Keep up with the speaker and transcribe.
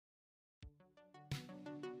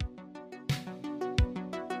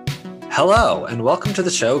Hello, and welcome to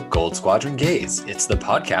the show Gold Squadron Gays. It's the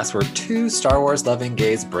podcast where two Star Wars loving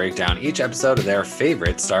gays break down each episode of their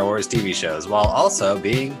favorite Star Wars TV shows while also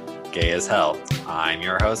being gay as hell. I'm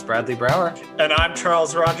your host, Bradley Brower. And I'm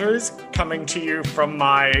Charles Rogers, coming to you from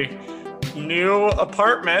my new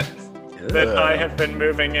apartment that I have been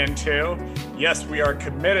moving into. Yes, we are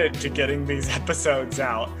committed to getting these episodes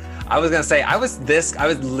out. I was gonna say I was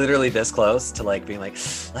literally this close to like being like,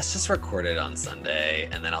 let's just record it on Sunday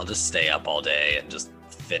and then I'll just stay up all day and just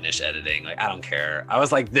finish editing. Like, I don't care. I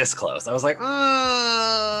was like this close. I was like,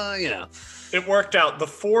 It worked out. The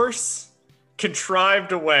Force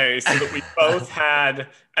contrived a way so that we both had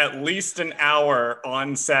at least an hour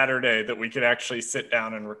on Saturday that we could actually sit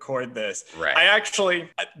down and record this. Right.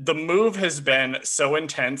 The move has been so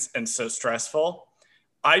intense and so stressful.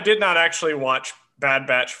 I did not actually watch Bad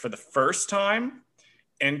Batch for the first time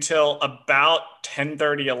until about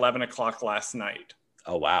 10:30, 11 o'clock last night.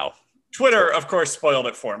 Oh, wow. Twitter, of course, spoiled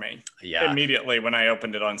it for me immediately when I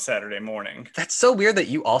opened it on Saturday morning. That's so weird that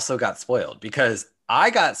you also got spoiled, because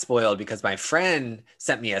I got spoiled because my friend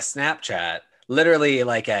sent me a Snapchat literally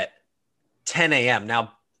like at 10 a.m.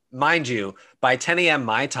 Now, mind you, by 10 a.m.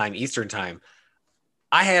 my time, Eastern time,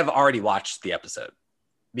 I have already watched the episode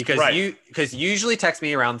because you usually text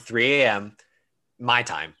me around 3 a.m. my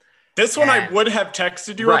time. This one I would have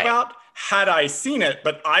texted you about had I seen it,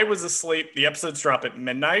 but I was asleep. The episodes drop at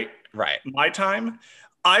midnight, my time.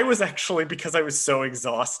 I was actually, because I was so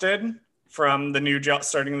exhausted from the new job,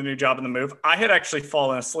 starting the new job and the move, I had actually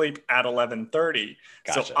fallen asleep at 11:30.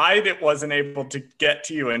 Gotcha. So I wasn't able to get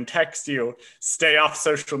to you and text you, stay off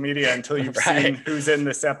social media until you've seen who's in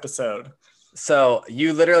this episode. So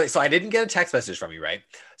I didn't get a text message from you, right?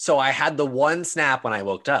 So I had the one snap when I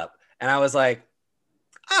woke up and I was like,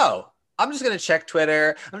 oh, I'm just going to check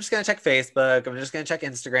Twitter. I'm just going to check Facebook. I'm just going to check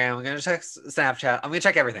Instagram. I'm going to check Snapchat. I'm going to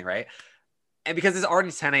check everything, right? And because it's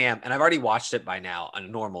already 10 a.m. and I've already watched it by now on a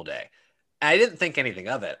normal day, and I didn't think anything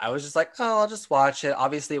of it. I was just like, oh, I'll just watch it.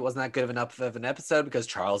 Obviously, it wasn't that good enough of an episode because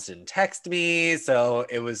Charles didn't text me. So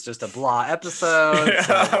it was just a blah episode.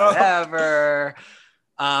 So whatever.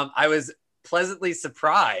 I was pleasantly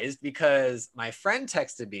surprised because my friend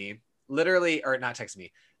texted me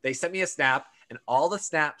they sent me a snap and all the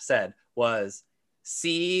snap said was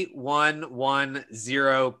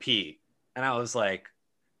C110P. And I was like,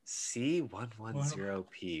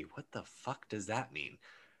 C110P? What the fuck does that mean?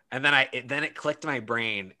 And then it clicked in my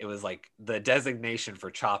brain. It was like the designation for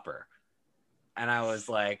Chopper. And I was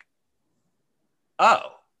like,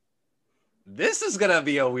 oh, this is going to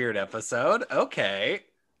be a weird episode. Okay.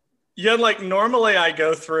 Yeah, like normally I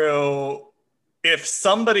go through, if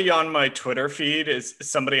somebody on my Twitter feed is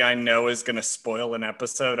somebody I know is going to spoil an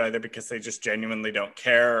episode, either because they just genuinely don't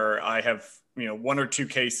care, or I have, one or two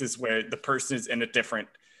cases where the person is in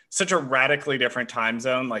such a radically different time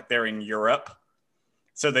zone, like they're in Europe,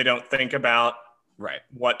 so they don't think about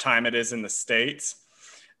what time it is in the States.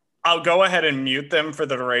 I'll go ahead and mute them for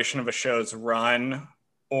the duration of a show's run,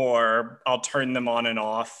 or I'll turn them on and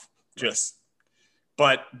off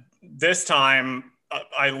but this time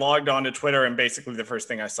I logged onto Twitter and basically the first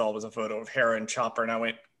thing I saw was a photo of Hera and Chopper, and I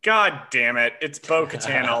went, God damn it, it's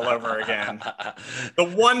Bo-Katan all over again. The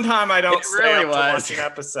one time I don't stay up to watch an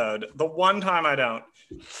episode. The one time I don't.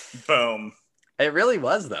 Boom. It really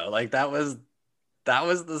was, though. Like that was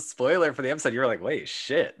the spoiler for the episode. You were like, wait,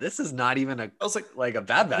 shit, this is not even I was like a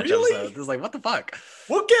Bad Batch episode. This is like, what the fuck?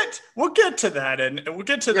 We'll get to that, and we'll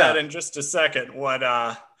get to that in just a second.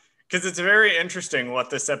 Because it's very interesting what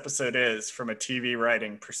this episode is from a TV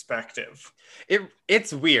writing perspective.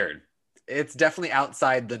 It's weird. It's definitely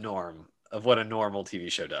outside the norm of what a normal TV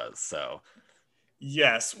show does. So,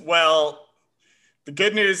 yes. Well, the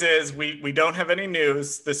good news is we don't have any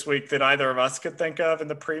news this week that either of us could think of in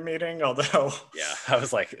the pre-meeting. Although, I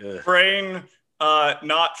was like, brain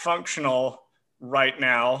not functional right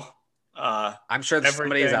now. I'm sure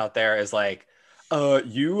somebody's out there is like,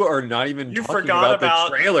 you are not even talking about the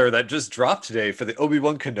trailer that just dropped today for the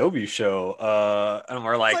Obi-Wan Kenobi show. And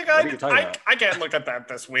we're like, what are you talking about? I can't look at that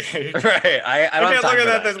this week. Right. I can't look at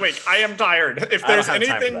that this week. I am tired. If there's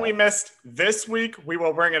anything we missed this week, we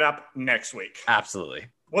will bring it up next week. Absolutely.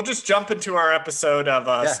 We'll just jump into our episode of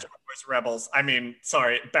Star Wars Rebels. Bad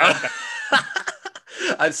Batch.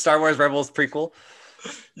 Star Wars Rebels prequel.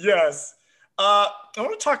 Yes. I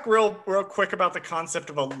want to talk real quick about the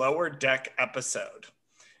concept of a lower deck episode.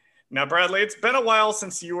 Now, Bradley, it's been a while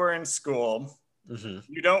since you were in school. Mm-hmm.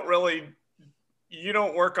 You don't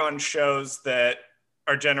work on shows that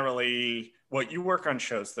are generally, you work on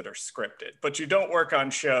shows that are scripted, but you don't work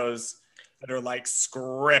on shows that are like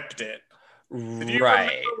scripted. Do you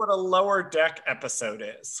remember what a lower deck episode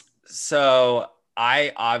is? So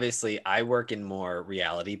I work in more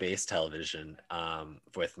reality-based television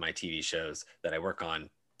with my TV shows that I work on.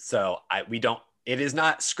 So it is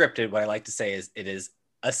not scripted. What I like to say is it is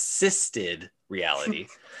assisted reality.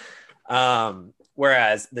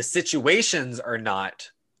 Whereas the situations are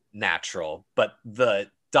not natural, but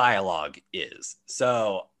the dialogue is.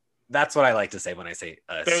 So that's what I like to say when I say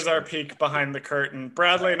there's our peek behind the curtain.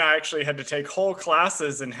 Bradley and I actually had to take whole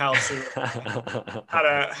classes in how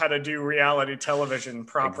to do reality television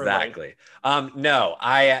properly. Exactly. No,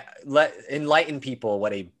 I enlighten people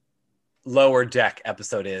what a Lower Deck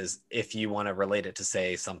episode is if you want to relate it to,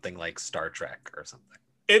 say, something like Star Trek or something.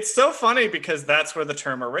 It's so funny because that's where the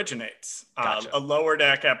term originates. Gotcha. A Lower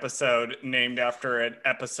Deck episode named after an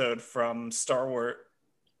episode from Star Wars.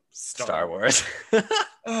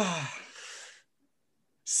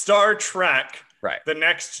 Star Trek, right? The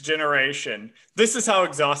Next Generation. This is how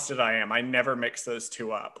exhausted I am. I never mix those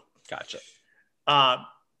two up. Gotcha. An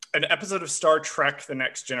episode of Star Trek, The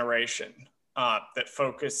Next Generation that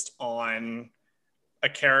focused on a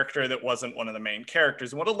character that wasn't one of the main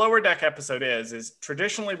characters. And what a Lower Deck episode is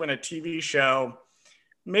traditionally when a TV show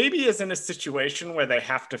maybe is in a situation where they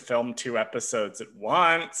have to film 2 episodes at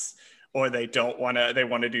once, or they want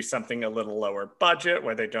to do something a little lower budget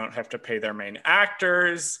where they don't have to pay their main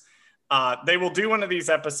actors. They will do one of these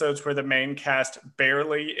episodes where the main cast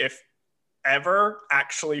barely, if ever,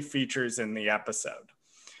 actually features in the episode.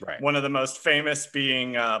 Right. One of the most famous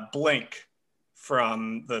being Blink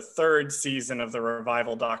from the 3rd season of the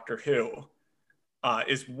revival Doctor Who,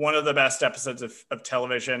 is one of the best episodes of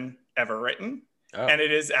television ever written. Oh. And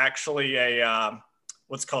it is actually a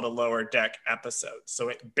what's called a Lower Deck episode. So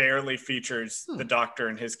it barely features the Doctor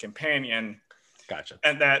and his companion. Gotcha.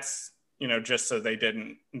 And that's, just so they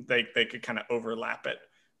could kind of overlap it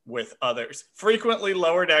with others. Frequently,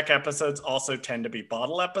 Lower Deck episodes also tend to be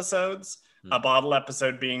bottle episodes. A bottle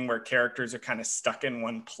episode being where characters are kind of stuck in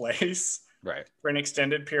one place. Right. For an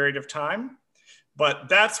extended period of time. But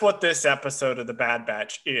that's what this episode of The Bad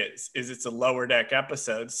Batch is it's a Lower Deck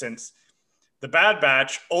episode, since The Bad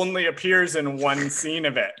Batch only appears in one scene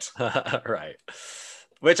of it. Right.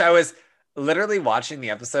 Which I was literally watching the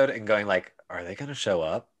episode and going like, are they going to show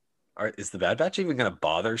up? Is The Bad Batch even going to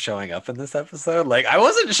bother showing up in this episode? Like, I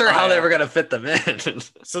wasn't sure how they were going to fit them in.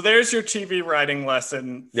 So there's your TV writing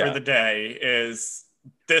lesson for the day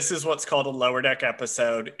this is what's called a Lower Deck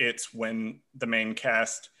episode. It's when the main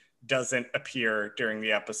cast doesn't appear during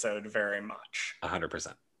the episode very much.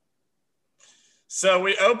 100%. So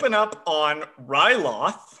we open up on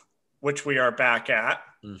Ryloth, which we are back at.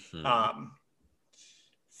 Mm-hmm.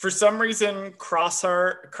 For some reason,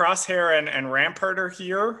 Crosshair and Rampart are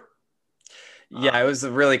here. Yeah, it was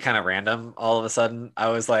really kind of random all of a sudden. I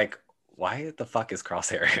was like, why the fuck is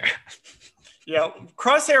Crosshair here? Yeah,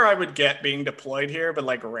 Crosshair I would get being deployed here, but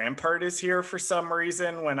like Rampart is here for some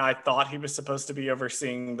reason when I thought he was supposed to be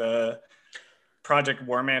overseeing the Project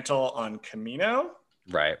Warmantle on Camino.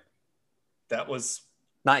 Right. That was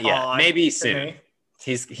not yet. Maybe soon.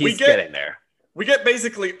 He's getting there. We get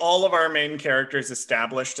basically all of our main characters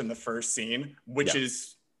established in the first scene, which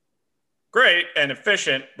is great and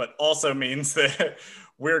efficient, but also means that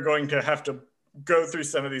we're going to have to go through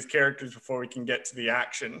some of these characters before we can get to the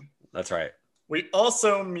action. That's right. We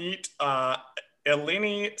also meet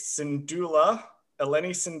Eleni Syndulla,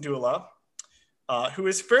 who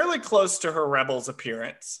is fairly close to her Rebels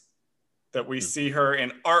appearance. That we see her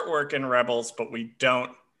in artwork in Rebels, but we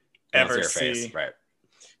don't ever see. Face. Right.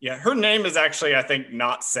 Yeah, her name is actually, I think,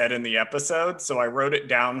 not said in the episode, so I wrote it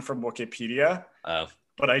down from Wikipedia. Oh.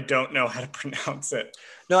 But I don't know how to pronounce it.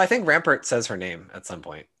 No, I think Rampart says her name at some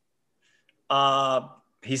point.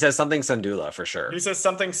 He says something Syndulla for sure. He says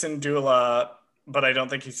something Syndulla, but I don't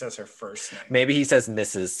think he says her first name. Maybe he says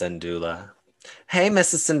Mrs. Syndulla. Hey,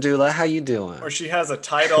 Mrs. Syndulla, how you doing? Or she has a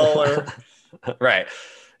title, or right.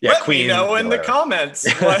 Yeah, let Queen. Me know in the comments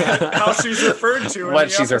how she's referred to.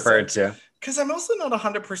 What she's referred to. Because I'm also not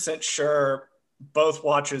 100% sure both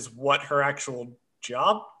watches what her actual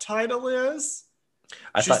job title is.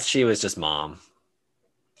 I thought she was just mom.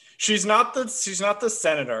 She's not the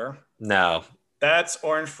senator. No. That's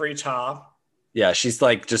Oren Frita. Yeah, she's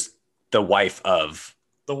like just the wife of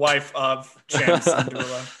Cham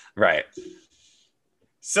Syndulla. Right.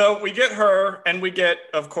 So we get her, and we get,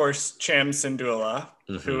 of course, Cham Syndulla,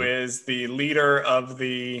 who is the leader of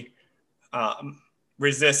the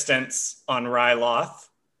resistance on Ryloth,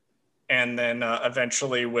 and then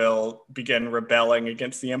eventually will begin rebelling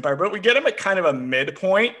against the Empire. But we get him at kind of a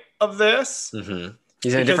midpoint of this. Mm-hmm.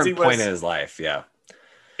 He's in a different point in his life, yeah.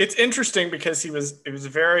 It's interesting because it was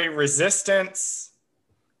very resistance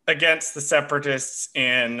against the Separatists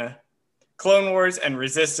in Clone Wars and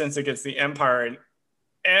resistance against the Empire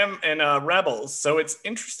and Rebels. So it's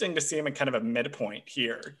interesting to see him in kind of a midpoint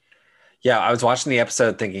here. Yeah, I was watching the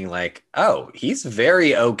episode thinking like, oh, he's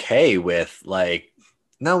very okay with like,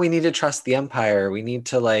 no, we need to trust the Empire. We need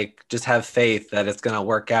to like just have faith that it's gonna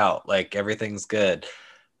work out. Like everything's good.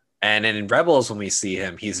 And in Rebels, when we see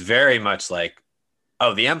him, he's very much like,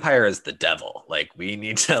 oh, the Empire is the devil. Like we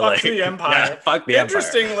need to fuck the Empire. Yeah, fuck the Empire.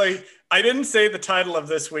 Interestingly, I didn't say the title of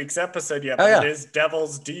this week's episode yet, but it is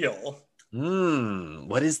Devil's Deal.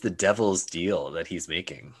 What is the devil's deal that he's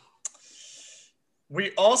making?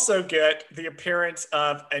 We also get the appearance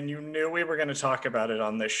of, and you knew we were going to talk about it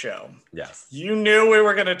on this show. Yes. You knew we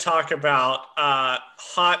were going to talk about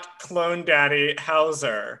hot clone daddy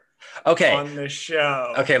Hauser. Okay. On this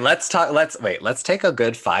show. Okay, let's take a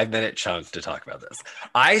good 5-minute chunk to talk about this.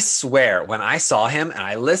 I swear, when I saw him and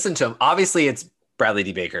I listened to him, obviously it's Bradley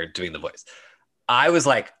D. Baker doing the voice. I was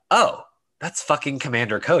like, oh, that's fucking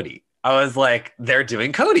Commander Cody. I was like, they're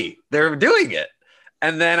doing Cody. They're doing it.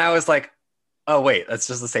 And then I was like, oh, wait, that's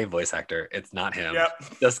just the same voice actor. It's not him.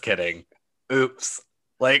 Yep. Just kidding. Oops.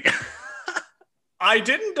 Like, I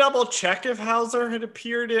didn't double check if Hauser had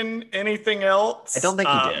appeared in anything else. I don't think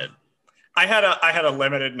he did. I had a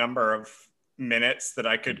limited number of minutes that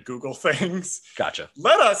I could Google things. Gotcha.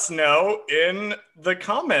 Let us know in the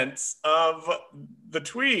comments of the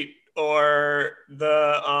tweet or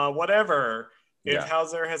the whatever if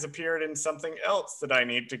Hauser has appeared in something else that I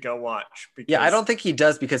need to go watch. Because I don't think he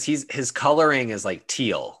does because his coloring is like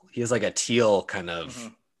teal. He has like a teal kind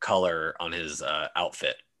of color on his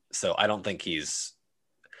outfit. So I don't think he's,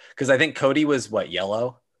 because I think Cody was what,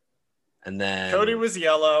 yellow? And then Cody was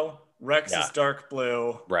yellow. Rex is dark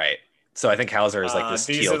blue. Right. So I think Hauser is like this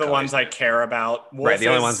these teal are the color. ones I care about. Wolf right, the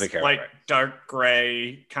only ones we care like about. Right. Dark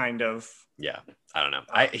gray kind of. Yeah. I don't know.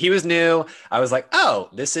 He was new. I was like, oh,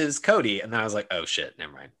 this is Cody. And then I was like, oh shit,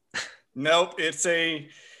 never mind. Nope. It's a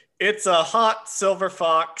hot silver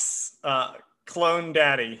fox clone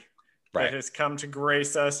daddy that has come to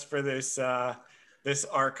grace us for this this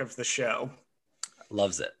arc of the show.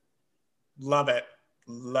 Loves it. Love it.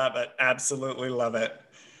 Love it. Absolutely love it.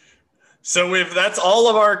 So that's all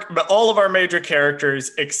of our major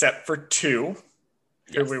characters except for two,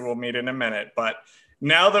 who we will meet in a minute. But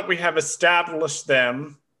now that we have established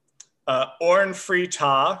them, Orn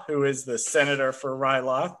Freytah, who is the senator for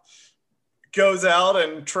Ryloth, goes out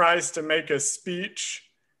and tries to make a speech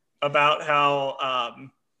about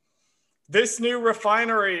how this new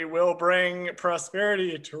refinery will bring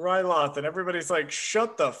prosperity to Ryloth. And everybody's like,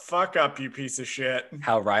 shut the fuck up, you piece of shit.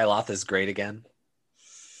 How Ryloth is great again.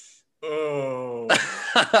 Oh.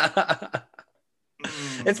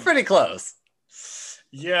 It's pretty close.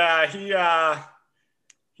 Yeah,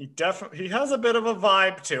 he definitely has a bit of a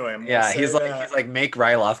vibe to him. Yeah, he's like make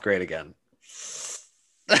Ryloth great again.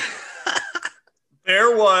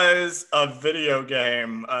 There was a video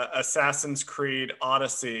game, Assassin's Creed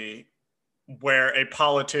Odyssey, where a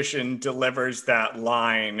politician delivers that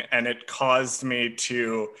line, and it caused me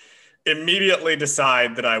to immediately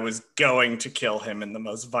decide that I was going to kill him in the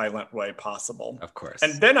most violent way possible. Of course.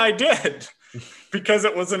 And then I did, because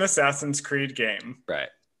it was an Assassin's Creed game. Right.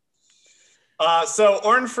 So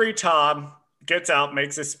Orn Freytah gets out,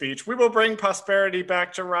 makes a speech. We will bring prosperity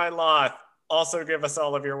back to Ryloth. Also give us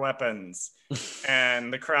all of your weapons.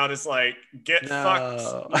 And the crowd is like, get fucked,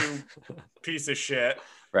 you piece of shit.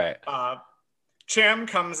 Right. Cham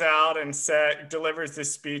comes out and delivers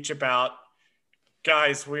this speech about,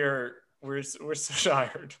 guys, we're so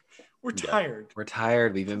tired. We're tired. We're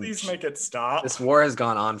tired. Please make it stop. This war has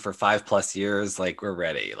gone on for 5+ years. Like, we're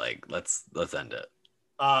ready. Like, let's end it.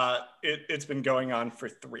 It's been going on for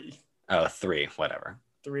 3. Oh, 3, whatever.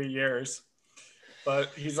 3 years.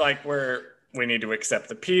 But he's like, we need to accept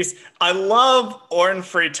the peace. I love Orn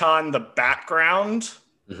Freytah in the background.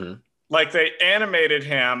 Mm-hmm. Like, they animated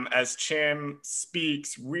him as Cham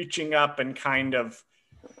speaks, reaching up and kind of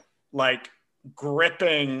like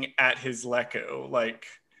gripping at his Leku, like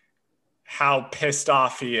how pissed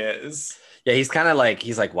off he is. Yeah, he's kind of like,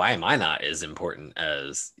 why am I not as important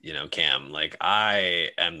as, Cam? Like, I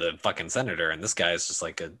am the fucking senator, and this guy is just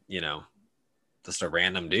like just a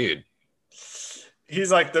random dude.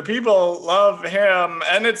 He's like, the people love him.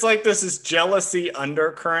 And it's like, this is jealousy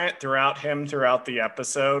undercurrent throughout the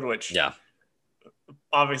episode, which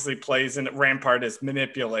obviously plays in Rampart is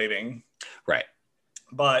manipulating. Right.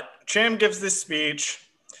 But Cham gives this speech.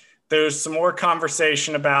 There's some more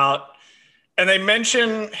conversation about, and they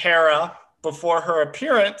mention Hera before her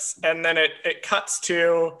appearance. And then it cuts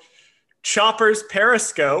to Chopper's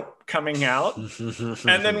Periscope coming out.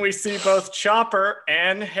 And then we see both Chopper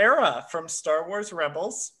and Hera from Star Wars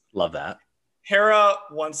Rebels. Love that. Hera,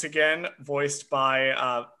 once again, voiced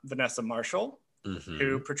by Vanessa Marshall,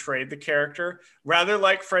 who portrayed the character. Rather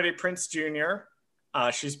like Freddie Prinze Jr.,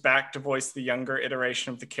 she's back to voice the younger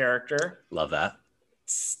iteration of the character. Love that.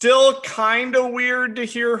 Still kind of weird to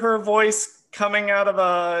hear her voice coming out of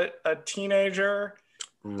a teenager.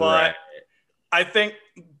 But I think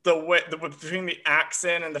between the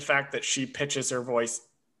accent and the fact that she pitches her voice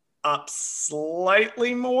up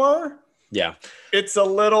slightly more, it's a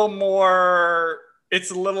little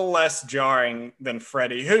less jarring than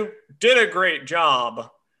Freddie, who did a great job,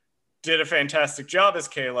 did a fantastic job as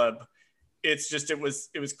Caleb. It's just it was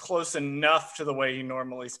close enough to the way he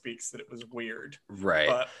normally speaks that it was weird. Right.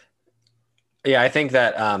 But, yeah, I think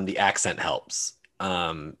that the accent helps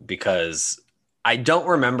because I don't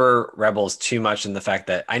remember Rebels too much in the fact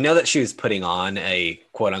that I know that she was putting on a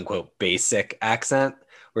quote unquote basic accent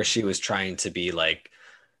where she was trying to be like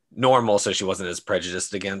normal so she wasn't as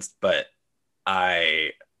prejudiced against. But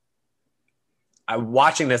I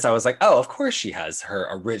watching this, I was like, oh, of course she has her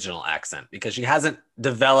original accent because she hasn't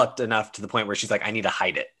developed enough to the point where she's like, I need to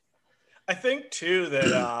hide it. I think too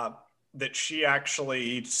that that she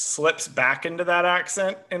actually slips back into that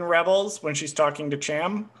accent in Rebels when she's talking to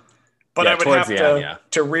Cham. But I would have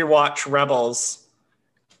to rewatch Rebels.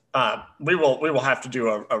 We will have to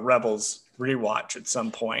do a Rebels rewatch at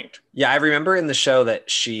some point. Yeah, I remember in the show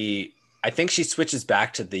that I think she switches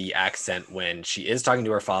back to the accent when she is talking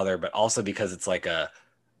to her father, but also because it's like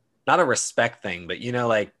not a respect thing, but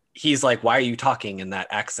like he's like, why are you talking in that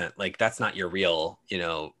accent? Like that's not your real,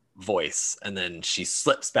 voice. And then she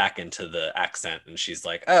slips back into the accent and she's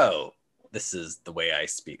like, oh, this is the way I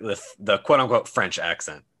speak, the quote unquote French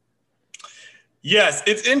accent. Yes,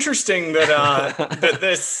 it's interesting that that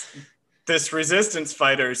this resistance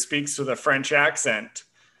fighter speaks with a French accent.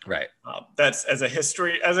 Right. That's as a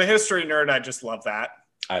history nerd, I just love that.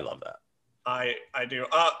 I love that. I do.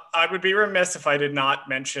 I would be remiss if I did not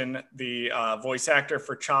mention the voice actor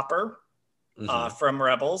for Chopper from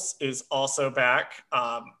Rebels is also back.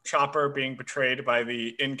 Chopper being portrayed by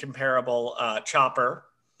the incomparable Chopper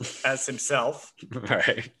as himself.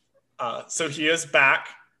 Right. So he is back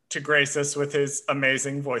to grace us with his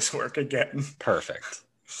amazing voice work again. Perfect.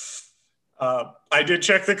 I did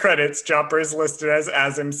check the credits. Chopper is listed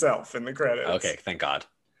as himself in the credits. Okay, thank God.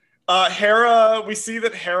 Hera, we see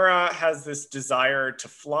that Hera has this desire to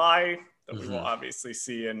fly that we will obviously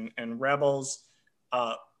see in Rebels.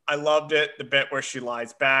 I loved it, the bit where she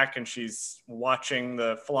lies back and she's watching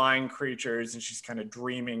the flying creatures and she's kind of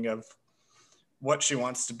dreaming of what she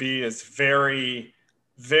wants to be is very,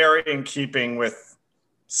 very in keeping with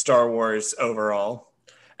Star Wars overall.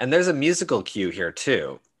 And there's a musical cue here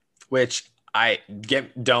too, which don't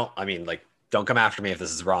come after me if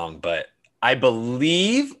this is wrong, but I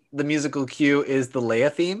believe the musical cue is the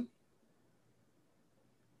Leia theme.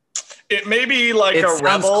 It may be like a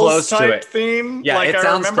Rebels type theme. Yeah, like it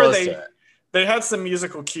sounds close to it. They had some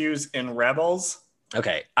musical cues in Rebels.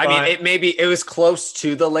 Okay. I mean, it was close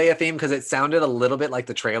to the Leia theme because it sounded a little bit like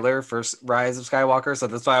the trailer for Rise of Skywalker. So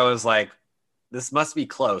that's why I was like, this must be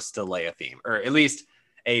close to Leia theme, or at least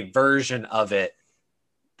a version of it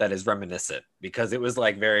that is reminiscent, because it was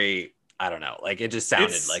like very, I don't know, like it just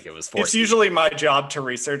sounded like it was forced. It's usually my job to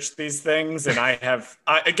research these things, and I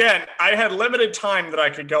had limited time that I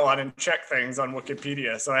could go on and check things on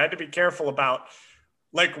Wikipedia, so I had to be careful about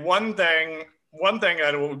like one thing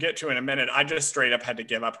I will get to in a minute. I just straight up had to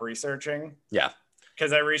give up researching. Yeah,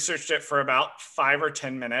 because I researched it for about 5 or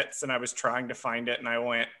 10 minutes, and I was trying to find it, and I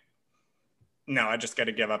went, no, I just got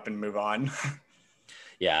to give up and move on.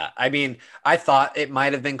 Yeah, I mean, I thought it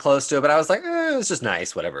might have been close to it, but I was like, it was just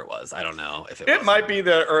nice, whatever it was. I don't know if it might be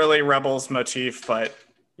the early Rebels motif, but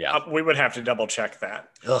yeah, we would have to double check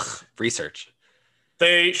that. Research.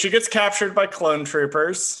 She gets captured by clone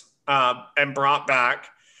troopers and brought back.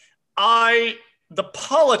 The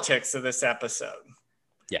politics of this episode.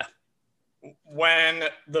 Yeah. When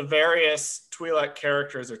the various Twi'lek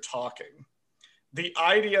characters are talking, the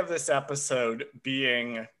idea of this episode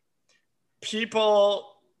being people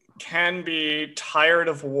can be tired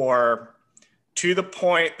of war to the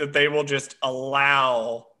point that they will just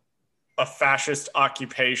allow a fascist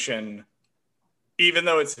occupation, even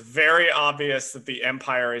though it's very obvious that the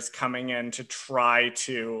Empire is coming in to try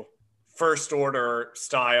to First Order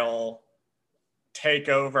style take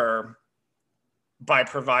over by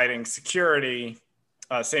providing security,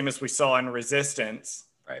 same as we saw in Resistance,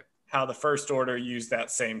 right? How the First Order used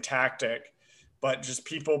that same tactic. But just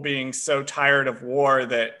people being so tired of war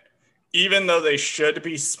that even though they should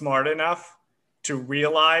be smart enough to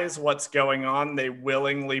realize what's going on, they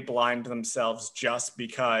willingly blind themselves just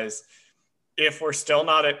because if we're still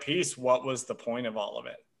not at peace, what was the point of all of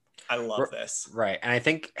it? I love this. Right. And I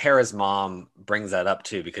think Hera's mom brings that up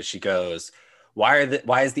too, because she goes, why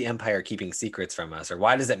is the Empire keeping secrets from us? Or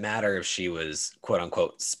why does it matter if she was quote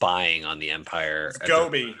unquote spying on the Empire?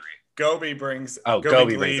 Gobi brings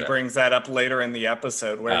that up later in the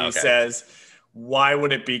episode where he says, why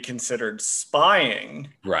would it be considered spying?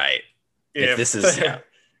 Right.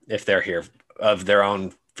 If they're here of their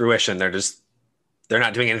own fruition, they're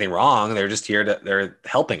not doing anything wrong. They're just here they're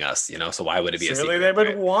helping us, you know, so why would it be a secret? They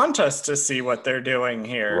would want us to see what they're doing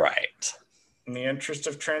here. Right. In the interest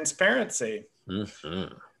of transparency.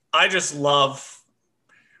 Mm-hmm. I just love,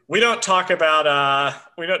 we don't talk about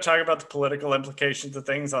the political implications of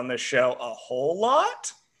things on this show a whole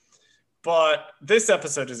lot, but this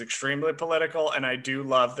episode is extremely political, and I do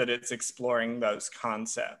love that it's exploring those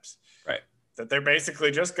concepts. Right. That they're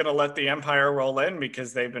basically just going to let the Empire roll in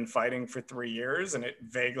because they've been fighting for 3 years, and it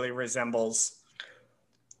vaguely resembles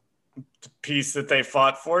the peace that they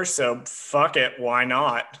fought for. So fuck it, why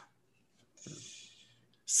not?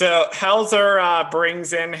 So Helzer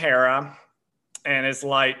brings in Hera and is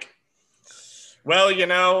like, well, you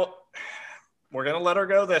know, we're going to let her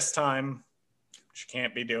go this time. She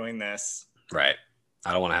can't be doing this. Right.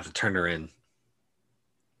 I don't want to have to turn her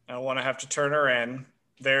in.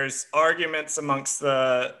 There's arguments amongst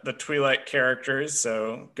the Twi'lek characters.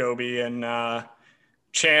 So Gobi and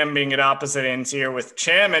Cham being at opposite ends here, with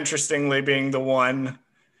Cham, interestingly, being the one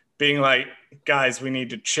being like, guys, we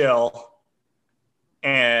need to chill.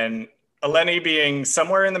 And Eleni being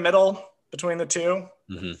somewhere in the middle between the two.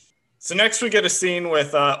 Mm-hmm. So next we get a scene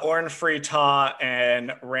with Orn Free Taa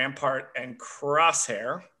and Rampart and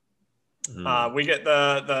Crosshair. We get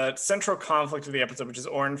the central conflict of the episode, which is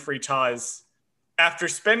Orn Free Taa is, after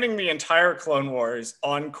spending the entire Clone Wars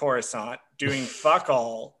on Coruscant, doing fuck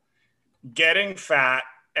all, getting fat,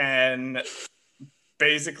 and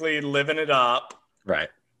basically living it up. Right.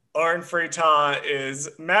 Orn Free Taa is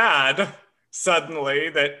mad suddenly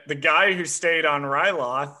that the guy who stayed on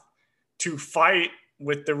Ryloth to fight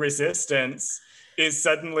with the Resistance is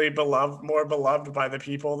suddenly more beloved by the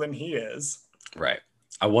people than he is. Right.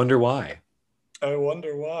 I wonder why.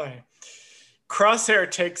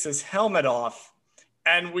 Crosshair takes his helmet off,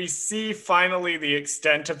 and we see finally the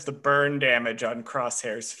extent of the burn damage on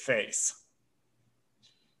Crosshair's face.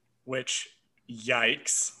 Which,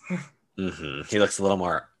 yikes. Mm-hmm. He looks a little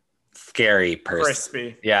more scary person.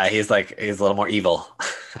 Crispy. Yeah, he's a little more evil.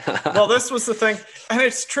 Well, this was the thing. And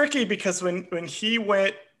it's tricky because when he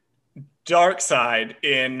went dark side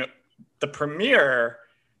in the premiere,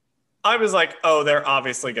 I was like, oh, they're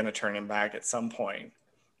obviously going to turn him back at some point.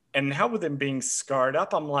 And now with him being scarred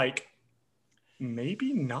up, I'm like,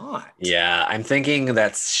 maybe not. Yeah, I'm thinking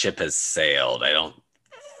that ship has sailed. I don't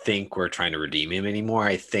think we're trying to redeem him anymore.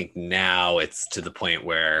 I think now it's to the point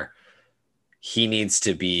where he needs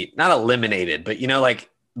to be not eliminated, but, you know, like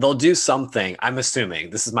they'll do something. I'm assuming,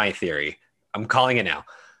 this is my theory, I'm calling it now,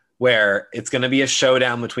 where it's going to be a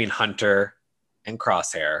showdown between Hunter and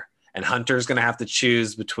Crosshair, and Hunter's going to have to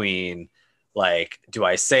choose between, like, do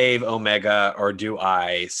I save Omega or do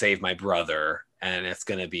I save my brother? And he's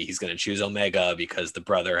going to choose Omega because the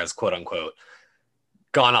brother has, quote unquote,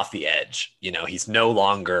 gone off the edge. You know, he's no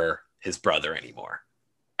longer his brother anymore.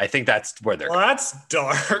 I think that's where they're going. That's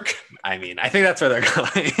dark. I mean, I think that's where they're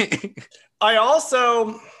going. I'm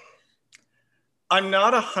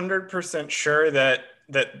not 100% sure that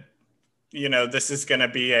you know, this is going to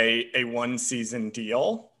be a one season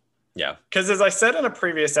deal. Yeah. Because as I said in a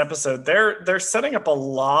previous episode, they're setting up a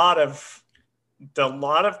lot of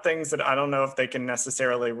things that I don't know if they can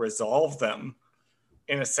necessarily resolve them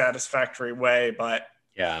in a satisfactory way, but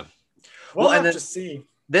yeah, we'll have to see.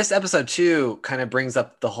 This episode too kind of brings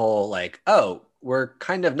up the whole, like, oh, we're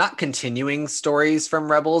kind of not continuing stories from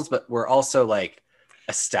Rebels, but we're also like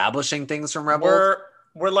establishing things from Rebels.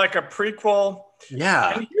 We're like a prequel.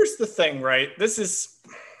 Yeah. And here's the thing, right?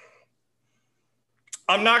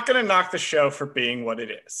 I'm not going to knock the show for being what it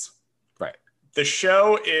is. Right. The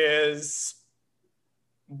show is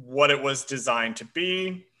what it was designed to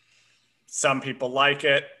be. Some people like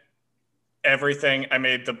it. Everything, I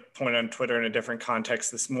made the point on Twitter in a different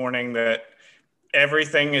context this morning that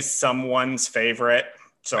everything is someone's favorite.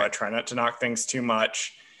 So right. I try not to knock things too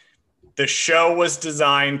much. The show was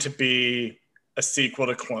designed to be a sequel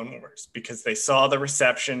to Clone Wars because they saw the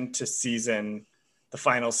reception to the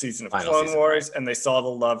final season of Clone Wars, right. And they saw the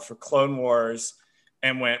love for Clone Wars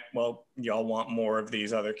and went, well, y'all want more of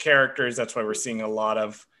these other characters. That's why we're seeing a lot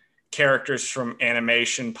of characters from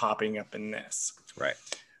animation popping up in this. Right.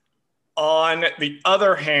 On the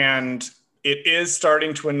other hand, it is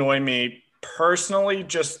starting to annoy me personally,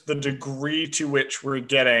 just the degree to which we're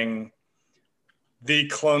getting the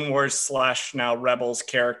Clone Wars / now Rebels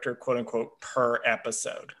character, quote unquote, per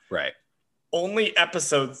episode. Right. Only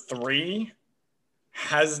episode 3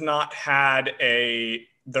 has not had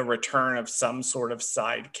the return of some sort of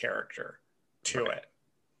side character to it.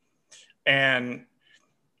 And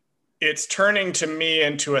it's turning to me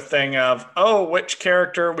into a thing of, oh, which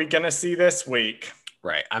character are we going to see this week?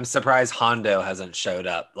 Right. I'm surprised Hondo hasn't showed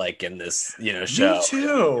up like in this, show. Me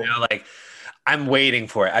too. Like I'm waiting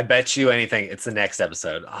for it. I bet you anything. It's the next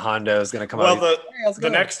episode. Hondo is going to come out. Well, the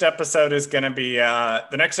next episode is going to be,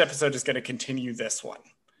 the next episode is going to continue this one.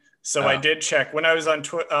 So I did check when I was on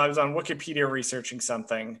I was on Wikipedia researching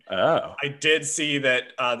something. Oh, I did see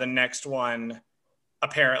that the next one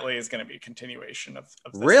apparently is going to be a continuation of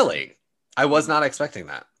this. Really? I was not expecting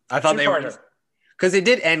that. I thought they were, because it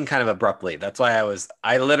did end kind of abruptly. That's why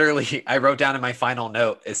I wrote down in my final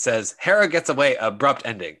note, it says Hera gets away, abrupt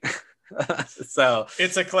ending. So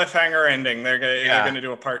it's a cliffhanger ending. They're going to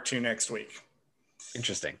do a part 2 next week.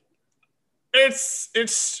 Interesting. It's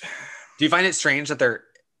Do you find it strange that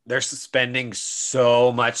they're spending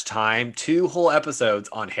so much time, 2 whole episodes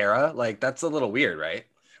on Hera? Like that's a little weird, right?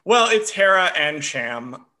 Well, it's Hera and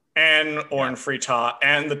Cham and Orn Free-Taa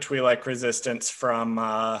and the Twi'lek Resistance from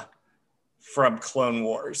Clone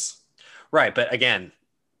Wars. Right, but again,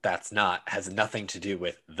 has nothing to do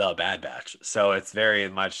with the Bad Batch. So it's very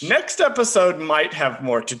much... Next episode might have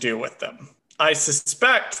more to do with them. I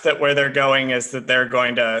suspect that where they're going is that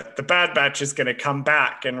the Bad Batch is going to come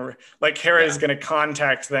back and like Hera is going to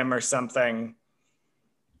contact them or something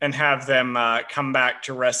and have them come back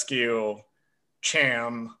to rescue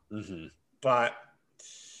Cham. Mm-hmm. But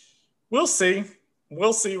we'll see.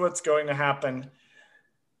 We'll see what's going to happen.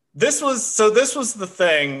 This was the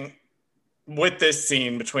thing with this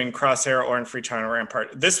scene between Crosshair, Orn Free-Taa, and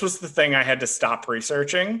Rampart. This was the thing I had to stop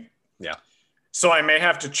researching. Yeah. So I may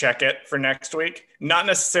have to check it for next week. Not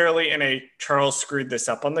necessarily in a Charles screwed this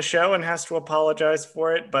up on the show and has to apologize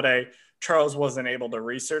for it, but Charles wasn't able to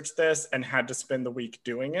research this and had to spend the week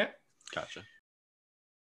doing it. Gotcha.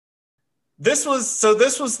 This was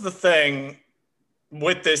the thing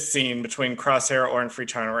with this scene between Crosshair, Orn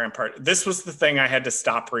Free-Taa, and Rampart. This was the thing I had to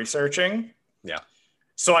stop researching. Yeah.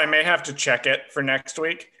 So I may have to check it for next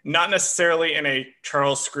week. Not necessarily in a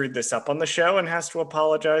Charles screwed this up on the show and has to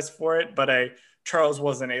apologize for it, but Charles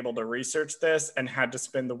wasn't able to research this and had to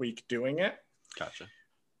spend the week doing it. Gotcha.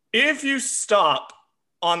 If you stop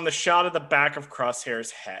on the shot of the back of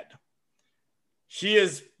Crosshair's head, he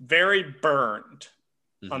is very burned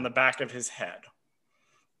on the back of his head.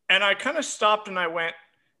 And I kind of stopped and I went,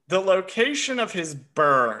 the location of his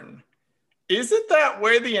burn, isn't that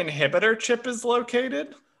where the inhibitor chip is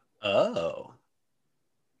located? Oh.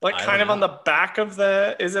 Like kind of on the back of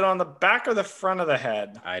is it on the back or the front of the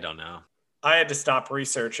head? I don't know. I had to stop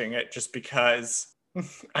researching it just because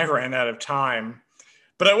I ran out of time.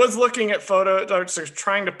 But I was looking at photos, I was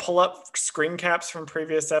trying to pull up screen caps from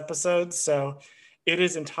previous episodes. So it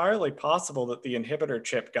is entirely possible that the inhibitor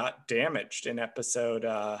chip got damaged in episode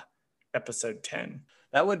 10.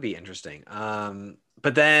 That would be interesting.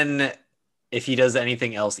 But then if he does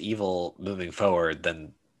anything else evil moving forward,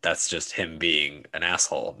 then that's just him being an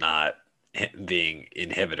asshole, not him being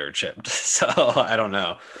inhibitor chipped. So I don't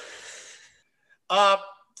know.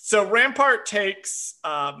 So Rampart takes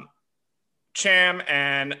Cham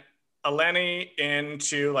and Eleni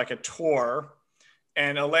into like a tour,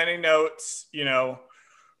 and Eleni notes,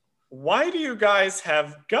 why do you guys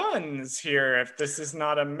have guns here if this is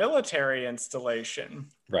not a military installation?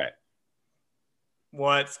 Right.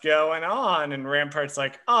 What's going on? And Rampart's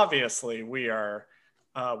like, obviously we are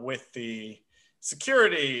with the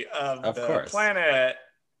security of the planet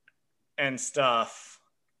and stuff.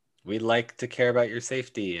 We like to care about your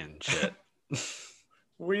safety and shit.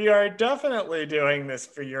 We are definitely doing this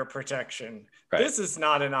for your protection. Right. This is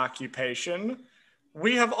not an occupation.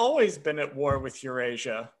 We have always been at war with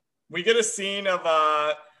Eurasia. We get a scene of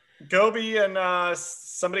Gobi and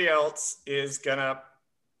somebody else is gonna,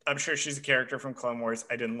 I'm sure she's a character from Clone Wars.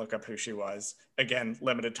 I didn't look up who she was. Again,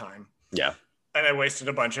 limited time. Yeah. And I wasted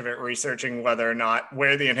a bunch of it researching whether or not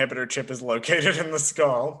where the inhibitor chip is located in the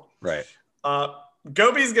skull. Right.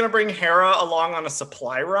 Gobi's going to bring Hera along on a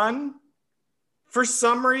supply run for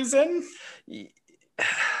some reason.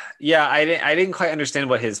 Yeah, I didn't quite understand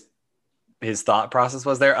what his thought process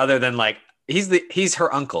was there, other than like he's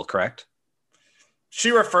her uncle, correct?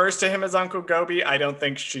 She refers to him as Uncle Gobi. I don't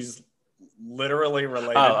think she's literally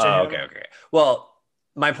related to him. Okay. Well,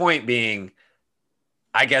 my point being,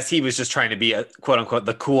 I guess he was just trying to be a quote unquote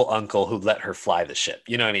the cool uncle who let her fly the ship.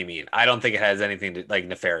 You know what I mean? I don't think it has anything to, like,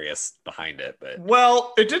 nefarious behind it, but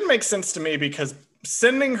Well, it didn't make sense to me because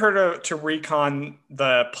sending her to recon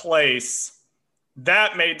the place,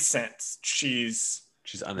 that made sense. She's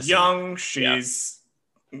unassuming. young, she's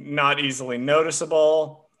not easily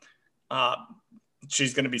noticeable.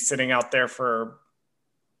 She's going to be sitting out there for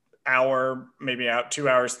hour, maybe out 2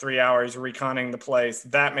 hours, 3 hours, reconning the place.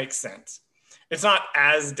 That makes sense. It's not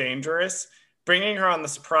as dangerous. Bringing her on the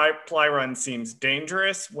supply run seems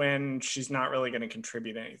dangerous when she's not really going to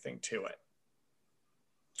contribute anything to it.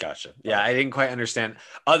 Gotcha. Yeah, I didn't quite understand,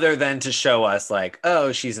 other than to show us like,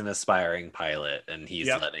 oh, she's an aspiring pilot and he's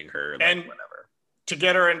letting her, like, and whatever. To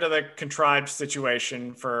get her into the contrived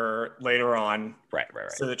situation for later on. Right.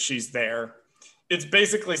 So that she's there. It's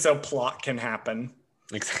basically so plot can happen.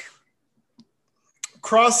 Exactly.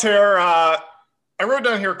 Crosshair, I wrote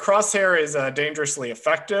down here, Crosshair is dangerously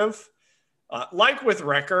effective. Like with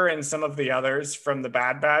Wrecker and some of the others from the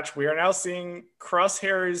Bad Batch, we are now seeing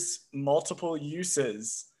Crosshair's multiple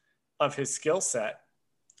uses of his skill set.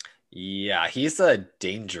 Yeah, he's a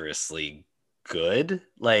dangerously good.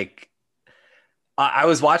 Like, I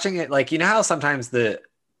was watching it, like, you know how sometimes the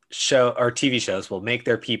show or TV shows will make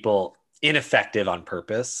their people ineffective on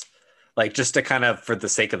purpose, like just to kind of for the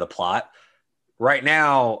sake of the plot. Right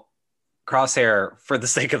now, Crosshair, for the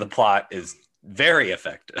sake of the plot, is very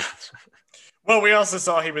effective. Well, we also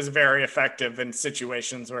saw he was very effective in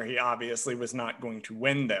situations where he obviously was not going to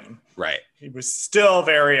win them. Right. He was still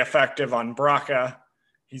very effective on Braca.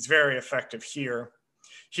 He's very effective here.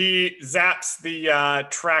 He zaps the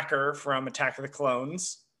tracker from Attack of the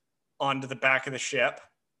Clones onto the back of the ship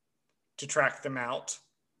to track them out.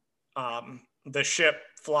 The ship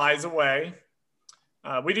flies away.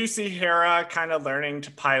 We do see Hera kind of learning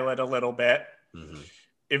to pilot a little bit. Mm-hmm.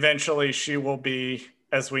 Eventually, she will be,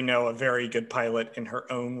 as we know, a very good pilot in her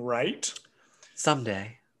own right.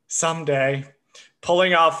 Someday.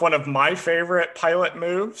 Pulling off one of my favorite pilot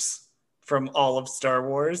moves from all of Star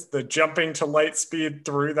Wars, the jumping to light speed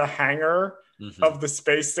through the hangar of the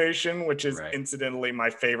space station, which is incidentally my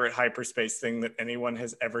favorite hyperspace thing that anyone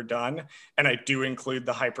has ever done. And I do include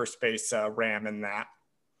the hyperspace ram in that.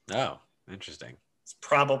 Oh, interesting. It's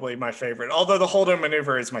probably my favorite. Although the Holdo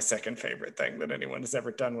maneuver is my second favorite thing that anyone has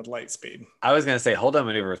ever done with light speed. I was going to say Holdo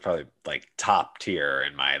maneuver is probably like top tier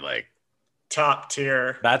in my top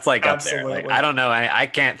tier. That's like absolutely up there. Like, I don't know. I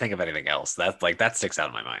can't think of anything else. That's like, that sticks out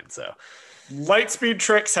in my mind. So Lightspeed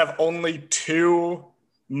tricks have only two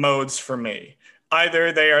modes for me.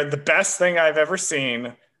 Either they are the best thing I've ever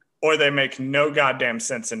seen, or they make no goddamn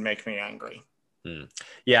sense and make me angry.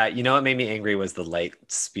 Yeah, you know what made me angry was the light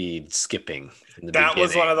speed skipping. That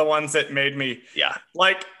was one of the ones that made me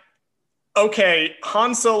like, okay,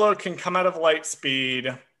 Han Solo can come out of light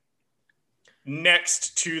speed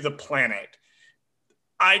next to the planet.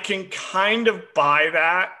 I can kind of buy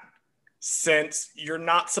that, since you're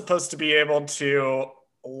not supposed to be able to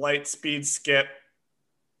light speed skip.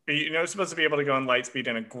 You're not supposed to be able to go in light speed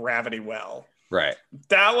in a gravity well. Right.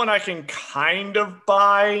 That one I can kind of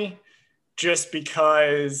buy, just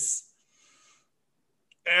because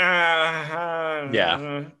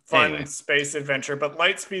fun space adventure. But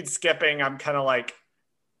light speed skipping, I'm kind of like,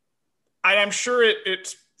 I'm sure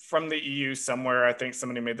it's from the EU somewhere. I think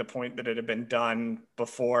somebody made the point that it had been done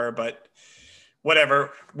before, but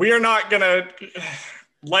whatever. We are not going to,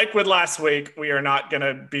 like with last week, we are not going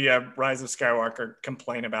to be a Rise of Skywalker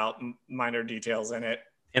complain about minor details in it.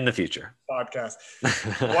 In the future podcast.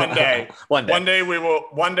 One day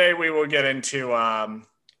we will get into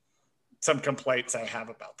some complaints I have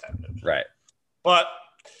about that movie. Right. But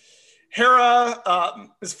Hera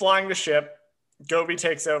is flying the ship. Gobi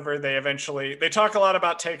takes over. They talk a lot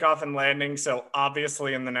about takeoff and landing. So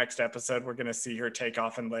obviously in the next episode, we're going to see her take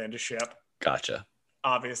off and land a ship. Gotcha.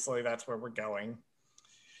 Obviously that's where we're going.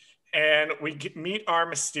 And we meet our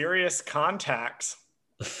mysterious contacts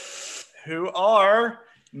who are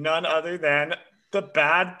none other than the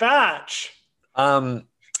Bad Batch.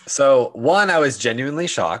 So one, I was genuinely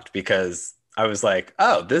shocked because I was like,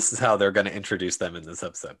 oh, this is how they're going to introduce them in this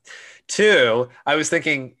episode. Two, I was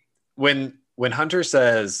thinking when Hunter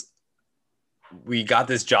says we got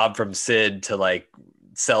this job from Sid to like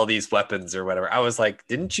sell these weapons or whatever, I was like,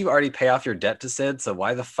 didn't you already pay off your debt to Sid? So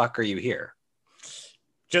why the fuck are you here?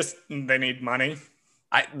 Just they need money.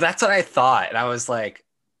 That's what I thought. And I was like,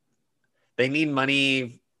 they need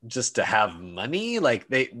money just to have money. Like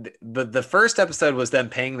the first episode was them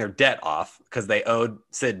paying their debt off because they owed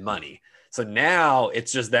Sid money. So now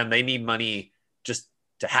it's just them. They need money just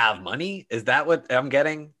to have money. Is that what I'm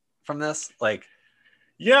getting from this? Like,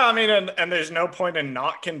 Yeah, I mean, and there's no point in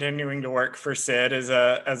not continuing to work for Sid as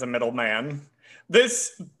a middleman.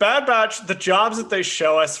 This Bad Batch, the jobs that they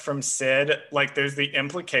show us from Sid, like there's the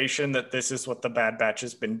implication that this is what the Bad Batch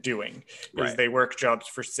has been doing, is Right. they work jobs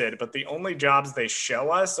for Sid, but the only jobs they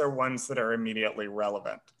show us are ones that are immediately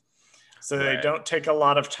relevant. So they Right. don't take a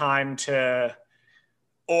lot of time to,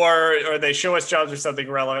 or they show us jobs where something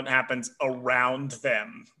relevant happens around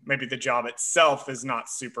them. Maybe the job itself is not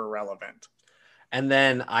super relevant. And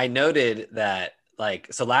then I noted that,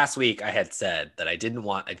 like, so last week I had said that I didn't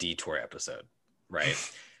want a detour episode, right?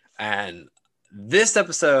 And this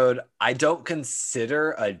episode, I don't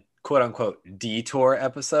consider a quote unquote detour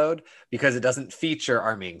episode because it doesn't feature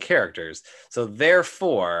our main characters. So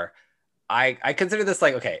therefore, I consider this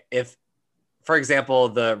like, okay, if, for example,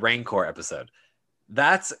 the Rancor episode,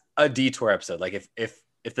 that's a detour episode. Like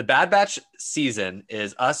if the Bad Batch season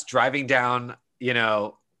is us driving down,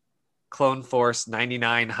 Clone Force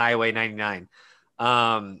 99, Highway 99.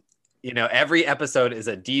 Every episode is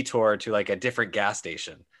a detour to like a different gas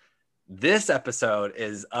station. This episode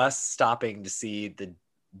is us stopping to see the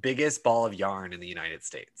biggest ball of yarn in the United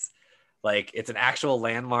States. Like it's an actual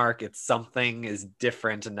landmark. It's something is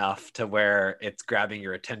different enough to where it's grabbing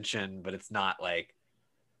your attention, but it's not like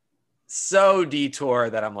so detour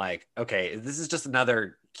that I'm like, okay, this is just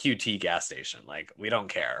another QT gas station. Like we don't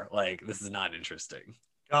care. Like this is not interesting.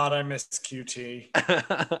 God, I miss QT.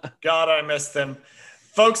 God, I miss them.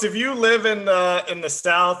 Folks, if you live in the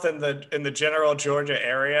South in the general Georgia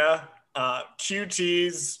area,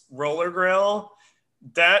 QT's roller grill,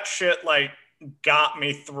 that shit like got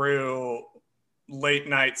me through late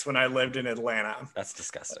nights when I lived in Atlanta. That's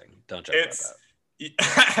disgusting. Don't joke about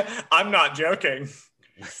that. I'm not joking.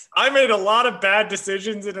 I made a lot of bad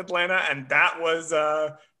decisions in Atlanta, and that was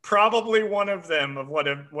probably one of them of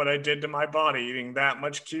what I did to my body eating that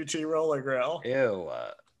much QT roller grill. Ew.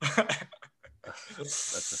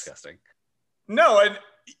 That's disgusting. No, and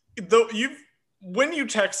when you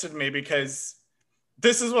texted me, because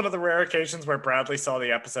this is one of the rare occasions where Bradley saw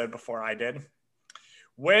the episode before I did.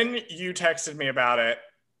 When you texted me about it,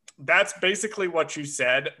 that's basically what you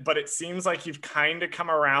said, but it seems like you've kind of come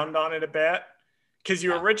around on it a bit. Because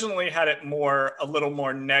you originally had it a little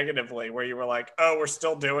more negatively, where you were like, oh, we're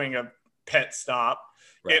still doing a pit stop.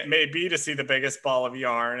 Right. It may be to see the biggest ball of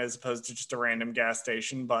yarn as opposed to just a random gas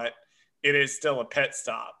station, but it is still a pit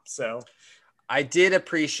stop. So I did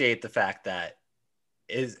appreciate the fact that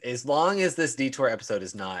as long as this detour episode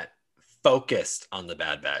is not focused on the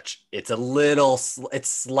Bad Batch, it's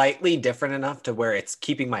slightly different enough to where it's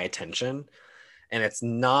keeping my attention and it's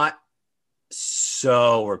not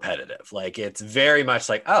so repetitive. Like it's very much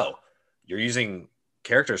like, oh, you're using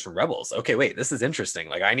characters from Rebels. Okay, wait, this is interesting.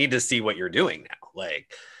 Like I need to see what you're doing now.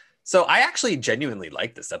 Like, so I actually genuinely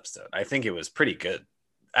liked this episode. I think it was pretty good.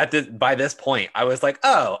 By this point, I was like,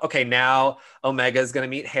 oh, okay, now Omega's gonna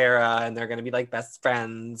meet Hera and they're gonna be like best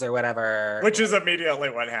friends or whatever. Which is immediately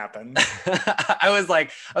what happened. I was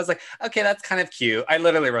like, okay, that's kind of cute. I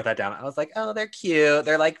literally wrote that down. I was like, oh, they're cute.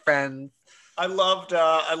 They're like friends. I loved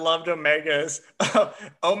Omega's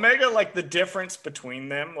Omega, like the difference between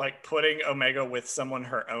them, like putting Omega with someone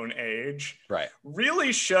her own age, right,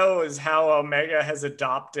 really shows how Omega has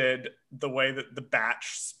adopted the way that the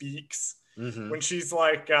Batch speaks. Mm-hmm. When she's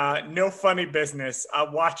like, no funny business,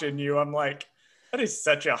 I'm watching you. I'm like, that is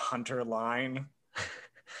such a Hunter line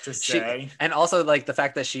to say. And also like the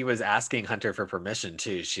fact that she was asking Hunter for permission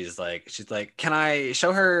too. She's like, can I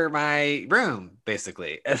show her my room,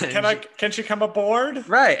 basically? And can she come aboard?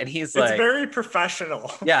 Right. And he's like, it's very professional.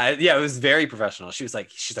 Yeah, it was very professional. She's like,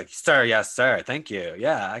 sir, yes, sir, thank you.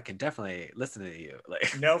 Yeah, I can definitely listen to you.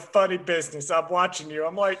 Like, no funny business. I'm watching you.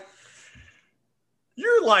 I'm like,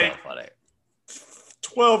 you're like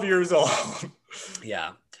 12 years old.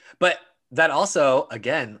 Yeah. But that also,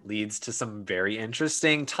 again, leads to some very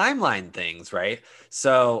interesting timeline things, right?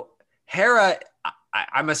 So Hera,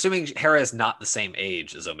 I'm assuming Hera is not the same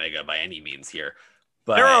age as Omega by any means here.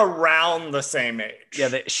 But they're around the same age.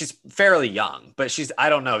 Yeah, she's fairly young, but I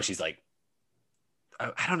don't know. She's like,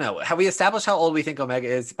 I don't know. Have we established how old we think Omega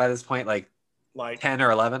is by this point? Like 10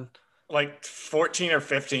 or 11? Like 14 or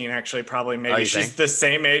 15, actually, probably. Maybe she's the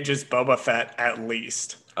same age as Boba Fett, at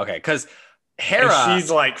least. Okay, because Hera, and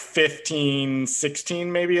she's like 15,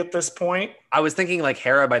 16 maybe at this point. I was thinking like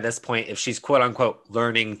Hera by this point, if she's quote unquote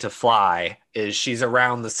learning to fly, she's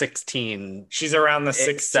around the 16. She's around the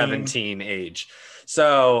 16. 17 age.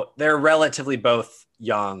 So they're relatively both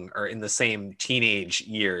young or in the same teenage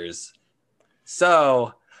years.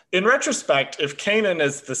 So in retrospect, if Kanan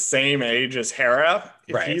is the same age as Hera,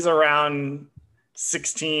 if he's around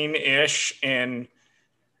 16-ish in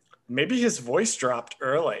maybe his voice dropped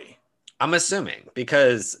early. I'm assuming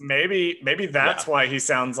because maybe that's why he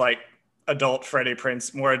sounds like adult Freddie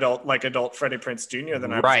Prinze, more adult, like adult Freddie Prinze Jr.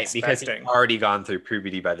 than I was expecting. Because he's already gone through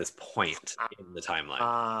puberty by this point in the timeline.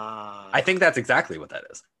 I think that's exactly what that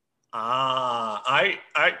is.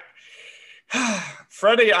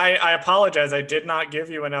 Freddie, I apologize. I did not give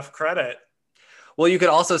you enough credit. Well, you could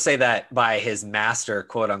also say that by his master,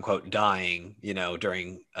 quote unquote, dying,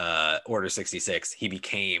 during Order 66, he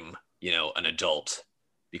became, an adult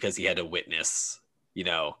because he had to witness, he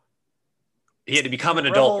had to become an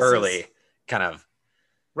adult early, kind of.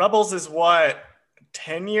 Rebels is what,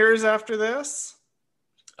 10 years after this?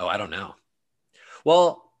 Oh, I don't know.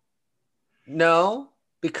 Well, no,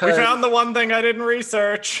 because we found the one thing I didn't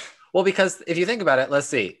research. Well, because if you think about it, let's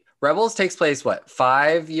see. Rebels takes place,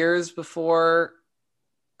 5 years before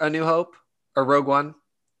A New Hope or Rogue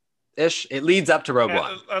One-ish? It leads up to Rogue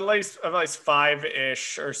One. At least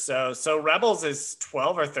 5-ish or so. So Rebels is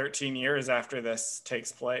 12 or 13 years after this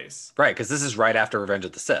takes place. Right, because this is right after Revenge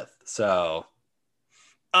of the Sith. So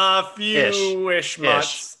a few-ish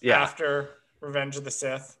months after Revenge of the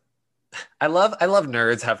Sith. I love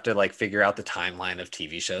nerds have to figure out the timeline of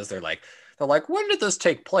TV shows. They're like, when did this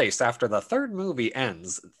take place? After the third movie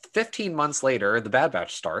ends, 15 months later, the Bad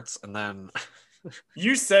Batch starts, and then.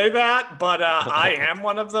 You say that, but I am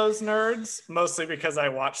one of those nerds, mostly because I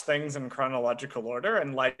watch things in chronological order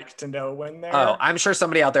and like to know when they're. Oh, I'm sure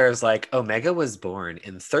somebody out there is like, Omega was born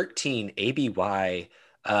in 13 ABY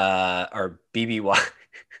or BBY.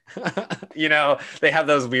 They have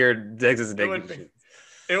those weird digs and digs.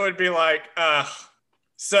 It would be like,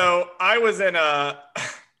 so I was in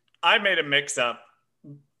I made a mix-up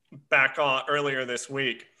back on earlier this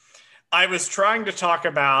week. I was trying to talk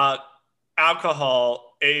about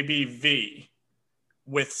alcohol ABV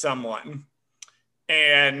with someone,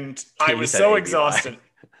 and I was so exhausted.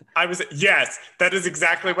 Yes, that is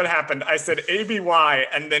exactly what happened. I said ABY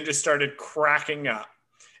and then just started cracking up.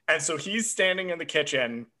 And so he's standing in the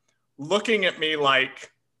kitchen looking at me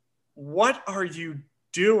like, what are you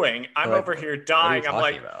doing? I'm over here dying. I'm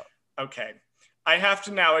like, okay, I have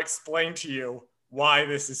to now explain to you why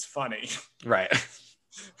this is funny. Right.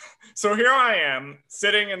 So here I am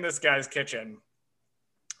sitting in this guy's kitchen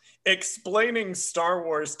explaining Star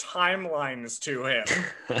Wars timelines to him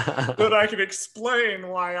that I could explain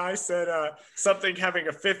why I said something having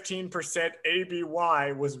a 15%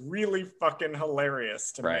 ABY was really fucking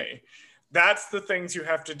hilarious to me. That's the things you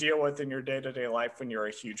have to deal with in your day-to-day life when you're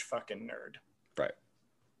a huge fucking nerd. Right.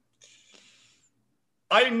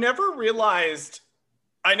 I never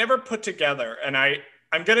put together, and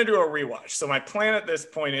I'm going to do a rewatch. So my plan at this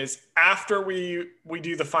point is after we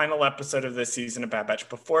do the final episode of this season of Bad Batch,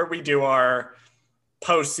 before we do our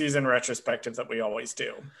post-season retrospective that we always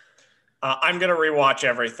do, I'm going to rewatch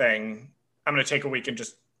everything. I'm going to take a week and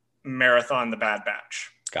just marathon the Bad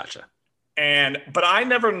Batch. Gotcha. But I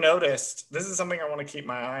never noticed, this is something I want to keep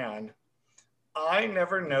my eye on. I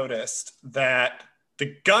never noticed that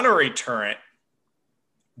the gunnery turret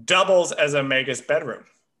doubles as Omega's bedroom.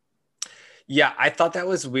 Yeah, I thought that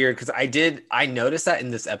was weird because I noticed that in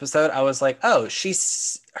this episode. I was like, oh,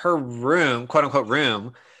 her room, quote unquote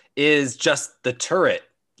room, is just the turret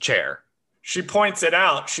chair. She points it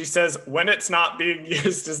out. She says, when it's not being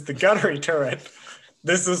used as the gunnery turret,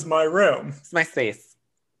 this is my room. It's my space.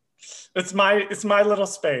 It's my little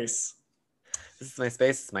space. This is my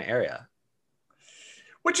space. It's my area.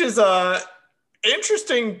 Which is a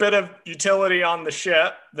interesting bit of utility on the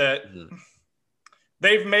ship that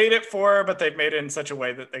they've made it for, but they've made it in such a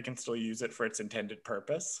way that they can still use it for its intended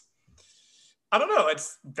purpose. I don't know.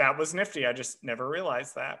 That was nifty. I just never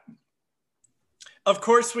realized that. Of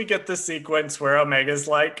course, we get the sequence where Omega's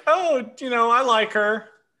like, oh, I like her.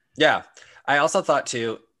 Yeah. I also thought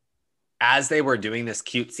too, as they were doing this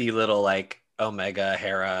cutesy little Omega,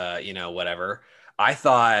 Hera, whatever, I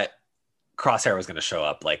thought Crosshair was going to show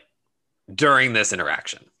up during this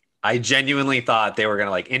interaction. I genuinely thought they were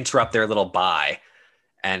going to interrupt their little bye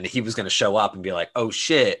and he was going to show up and be like, oh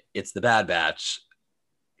shit, it's the Bad Batch.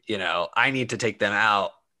 I need to take them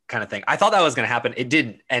out kind of thing. I thought that was going to happen. It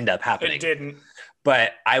didn't end up happening. It didn't.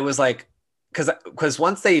 But I was like, because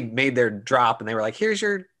once they made their drop and they were like, here's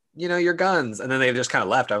your guns. And then they just kind of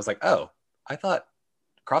left. I was like, oh, I thought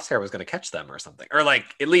Crosshair was going to catch them or something, or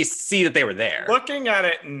at least see that they were there. Looking at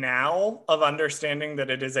it now, of understanding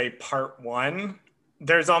that it is a part one,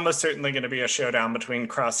 there's almost certainly going to be a showdown between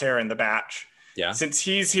Crosshair and the Batch. Yeah. Since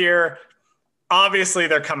he's here, obviously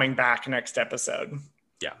they're coming back next episode.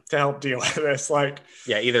 Yeah. To help deal with this.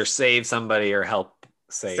 Either save somebody or help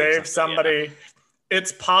save somebody. Yeah.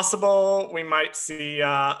 It's possible we might see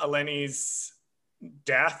Eleni's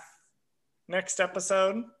death next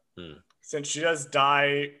episode, since she does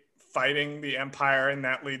die fighting the Empire, and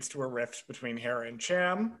that leads to a rift between Hera and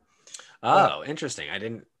Cham. Oh, interesting. I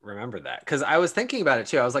didn't remember that because I was thinking about it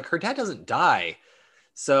too. I was like, her dad doesn't die.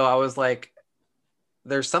 So I was like,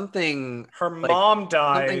 there's something. Her like, mom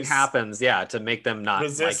dies. Something happens, yeah, to make them not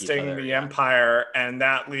resisting like each other, the Empire, and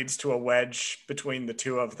that leads to a wedge between the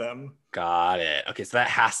two of them. Got it. Okay, so that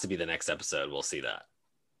has to be the next episode. We'll see that.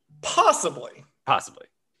 Possibly.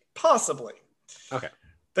 Okay.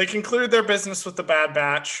 They conclude their business with the Bad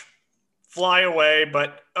Batch, fly away,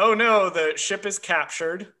 but oh no, the ship is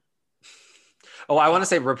captured. Oh, I want to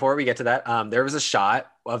say before we get to that, there was a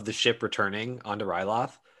shot of the ship returning onto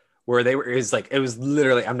Ryloth where it was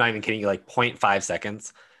literally, I'm not even kidding you, like 0.5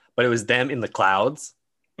 seconds, but it was them in the clouds.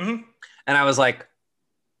 Mm-hmm. And I was like,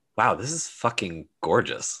 wow, this is fucking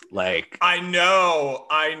gorgeous. Like, I know.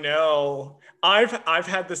 I've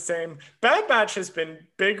had the same. Bad Batch has been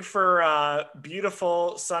big for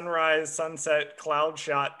beautiful sunrise, sunset, cloud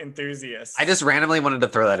shot enthusiasts. I just randomly wanted to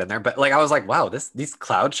throw that in there, but like I was like, wow, these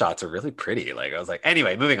cloud shots are really pretty. Like I was like,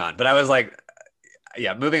 anyway, moving on. But I was like,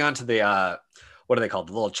 yeah, moving on to the what are they called?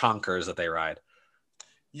 The little chonkers that they ride.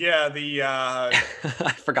 Yeah,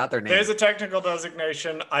 I forgot their names. There's a technical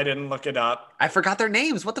designation. I didn't look it up. I forgot their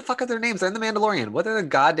names. What the fuck are their names? They're in The Mandalorian. What are the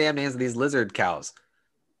goddamn names of these lizard cows?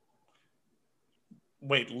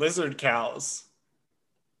 Wait, lizard cows.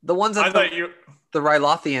 The ones that the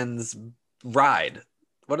Rylothians ride.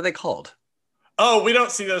 What are they called? Oh, we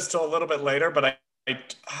don't see those till a little bit later, but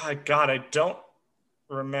God, I don't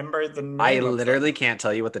remember the name. I literally can't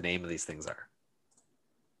tell you what the name of these things are.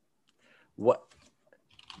 What?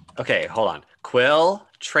 Okay, hold on. Quill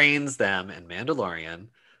trains them in Mandalorian.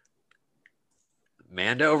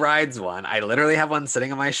 Mando rides one. I literally have one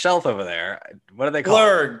sitting on my shelf over there. What are they called?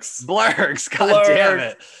 Blurgs. God damn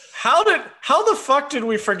it. How the fuck did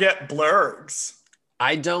we forget blurgs?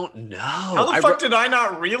 I don't know. How the fuck did I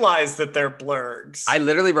not realize that they're blurgs? I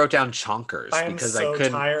literally wrote down chonkers because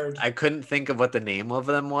tired. I couldn't think of what the name of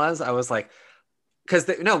them was. I was like, because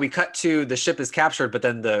we cut to the ship is captured, but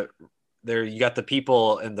then you got the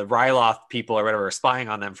people and the Ryloth people or whatever spying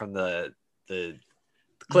on them from the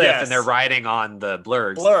cliff, yes. And they're riding on the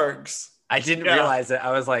blurgs. I didn't realize it.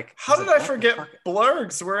 I was like, how did I forget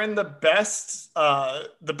blurgs? We're in the best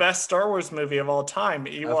Star Wars movie of all time,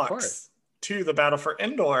 Ewoks 2: The Battle for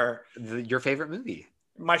Endor. Your favorite movie?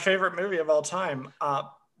 My favorite movie of all time.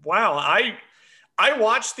 Wow, I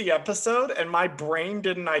watched the episode and my brain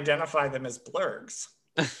didn't identify them as blurgs.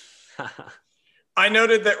 I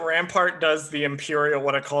noted that Rampart does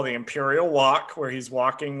what I call the Imperial walk, where he's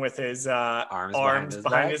walking with his arms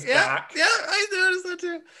behind his back. Yeah, I noticed that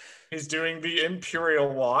too. He's doing the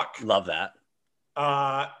Imperial walk. Love that.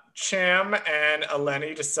 Cham and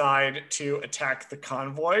Eleni decide to attack the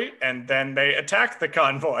convoy, and then they attack the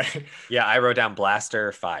convoy. Yeah, I wrote down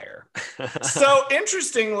blaster fire. So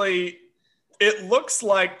interestingly, it looks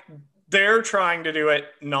like they're trying to do it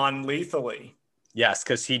non-lethally. Yes,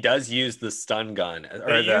 because he does use the stun gun.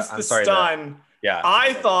 Stun.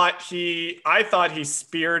 I thought he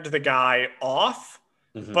speared the guy off,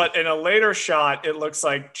 but in a later shot, it looks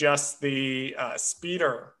like just the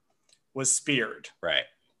speeder was speared. Right.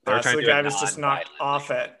 So the guy was just knocked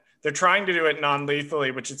off it. They're trying to do it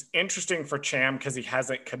non-lethally, which is interesting for Cham because he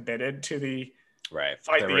hasn't committed to the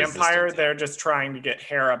fight the Empire. They're just trying to get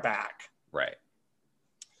Hera back. Right.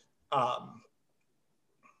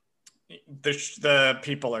 The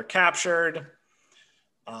people are captured.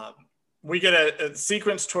 We get a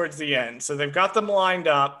sequence towards the end. So they've got them lined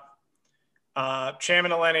up. Cham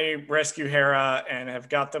and Eleni rescue Hera and have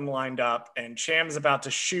got them lined up. And Cham's about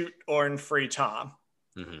to shoot Orn Free Taa,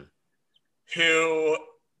 who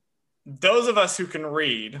those of us who can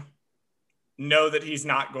read know that he's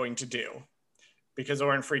not going to do, because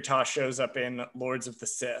Orn Free Taa shows up in Lords of the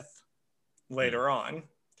Sith later on.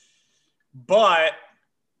 But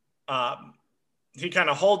he kind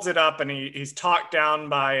of holds it up, and he's talked down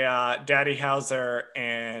by Daddy Hauser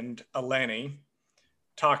and Eleni.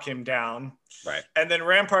 Talk him down. Right. And then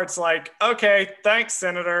Rampart's like, okay, thanks,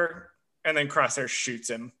 Senator. And then Crosshair shoots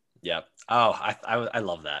him. Yep. Oh, I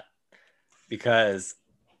love that, because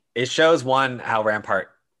it shows one how Rampart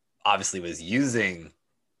obviously was using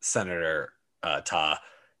Senator Taa,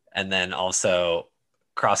 and then also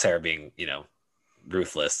Crosshair being,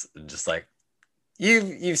 ruthless and just like,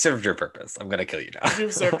 you've served your purpose. I'm gonna kill you now.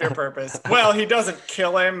 You've served your purpose. Well, he doesn't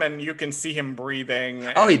kill him, and you can see him breathing.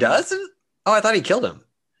 Oh, he does? Oh, I thought he killed him.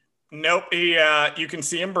 Nope. You can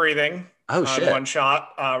see him breathing. Oh, shit. One shot.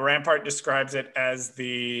 Rampart describes it as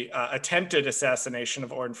the attempted assassination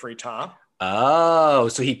of Orn Free Taa. Oh,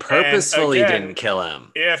 so he And purposefully didn't again, kill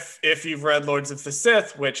him. if you've read Lords of the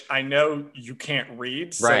Sith, which I know you can't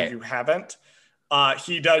read, so Right. you haven't,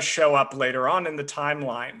 he does show up later on in the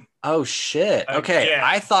timeline Oh shit. Okay, again.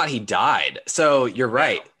 I thought he died. So you're No,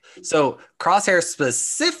 right. So Crosshair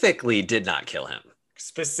specifically did not kill him.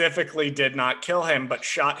 specifically did not kill him, but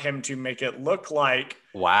shot him to make it look like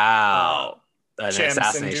uh, Wow. An Cham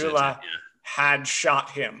assassination attempt. Syndulla Yeah. had shot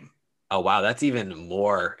him. Oh wow, that's even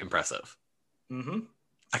more impressive. Hmm.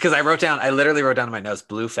 Because I literally wrote down in my notes,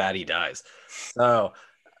 blue fatty dies. So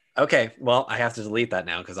okay, well, I have to delete that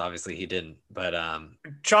now because obviously he didn't. But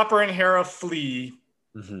Chopper and Hera flee.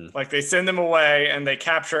 mhm. Like they send them away and they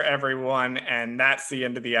capture everyone, and that's the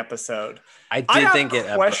end of the episode. I I did have think it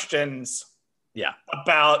questions yeah.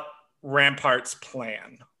 about Rampart's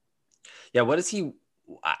plan. Yeah, what is he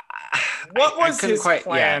What I was couldn't his quite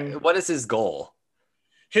plan? what is his goal?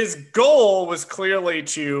 His goal was clearly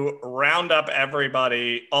to round up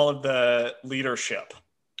everybody, all of the leadership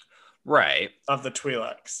Right. of the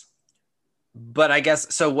Twi'leks. But I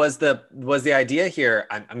guess so was the idea here,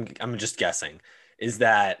 I'm just guessing, is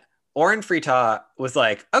that Oren Frita was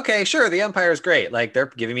like, okay, sure, the Empire is great. Like they're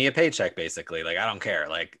giving me a paycheck basically. Like I don't care.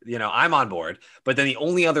 Like, I'm on board. But then the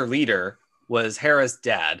only other leader was Hera's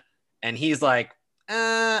dad. And he's like,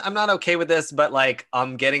 I'm not okay with this, but like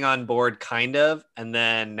I'm getting on board kind of. And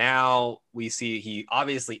then now we see he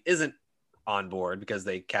obviously isn't on board because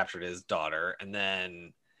they captured his daughter. And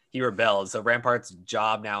then he rebelled. So Rampart's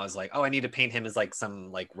job now is like, oh, I need to paint him as like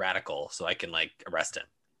some like radical so I can like arrest him.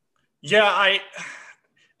 Yeah,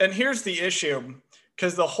 and here's the issue,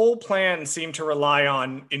 because the whole plan seemed to rely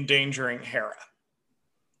on endangering Hera.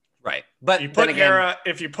 Right. But then again,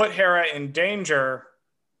 If you put Hera in danger,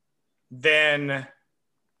 then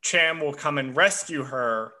Cham will come and rescue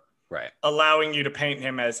her, right. allowing you to paint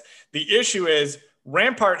him as the issue is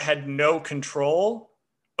Rampart had no control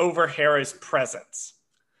over Hera's presence.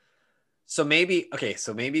 So maybe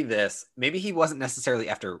he wasn't necessarily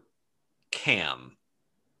after Cam.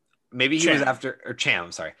 Maybe he was after or Cham,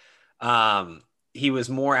 I'm sorry. He was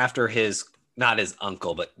more after his not his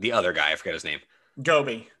uncle, but the other guy, I forget his name.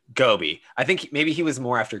 Gobi. I think maybe he was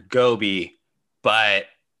more after Gobi, but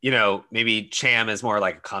maybe Cham is more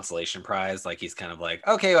like a consolation prize. Like he's kind of like,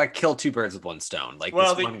 okay, I killed two birds with one stone. Like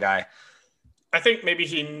this one guy. I think maybe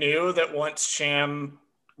he knew that once Cham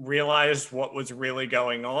realized what was really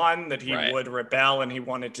going on, that he would rebel, and he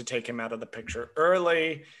wanted to take him out of the picture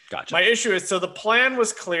early. Gotcha. My issue is, so the plan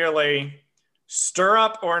was clearly stir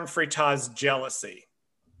up Oren Frita's jealousy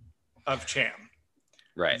of Cham.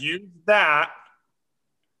 Right. Use that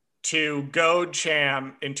to goad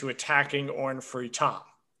Cham into attacking Oren Frita.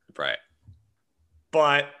 Right.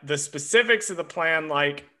 But the specifics of the plan,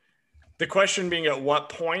 like the question being at what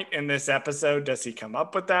point in this episode does he come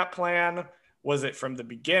up with that plan? Was it from the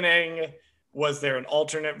beginning? Was there an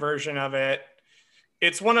alternate version of it?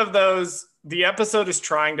 It's one of those, the episode is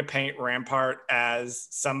trying to paint Rampart as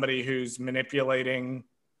somebody who's manipulating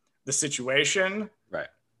the situation. Right.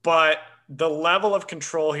 But the level of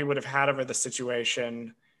control he would have had over the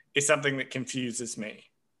situation is something that confuses me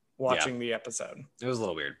watching the episode. It was a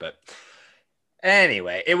little weird, but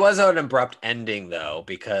anyway, it was an abrupt ending though,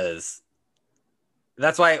 because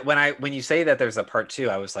that's why when you say that there's a part 2,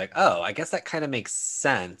 I was like, oh, I guess that kind of makes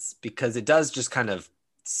sense, because it does just kind of,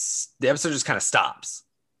 the episode just kind of stops.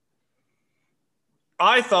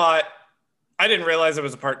 I didn't realize it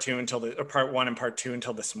was a part 1 and part 2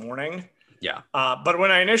 until this morning. Yeah. But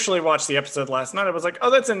when I initially watched the episode last night, I was like, oh,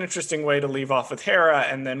 that's an interesting way to leave off with Hera,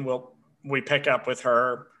 and then we pick up with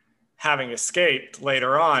her having escaped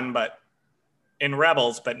later on, but in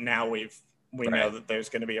Rebels. But now we know that there's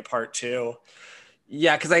going to be a part 2.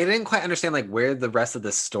 Yeah, because I didn't quite understand like where the rest of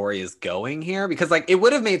the story is going here, because like it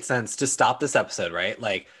would have made sense to stop this episode, right?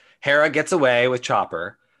 Like Hera gets away with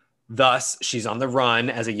Chopper, thus she's on the run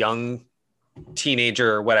as a young teenager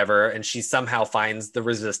or whatever, and she somehow finds the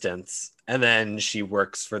resistance, and then she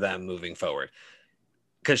works for them moving forward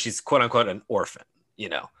because she's quote unquote an orphan.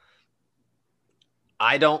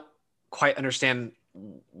 I don't quite understand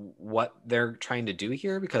what they're trying to do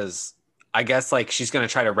here, because I guess like she's going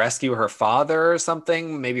to try to rescue her father or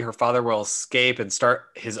something. Maybe her father will escape and start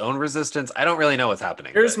his own resistance. I don't really know what's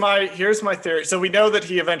happening. Here's my theory. So we know that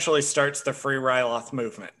he eventually starts the Free Ryloth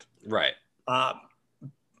movement. Right.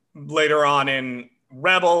 Later on in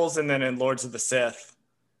Rebels and then in Lords of the Sith,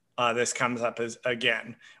 this comes up as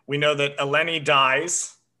again. We know that Eleni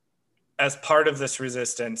dies as part of this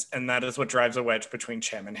resistance, and that is what drives a wedge between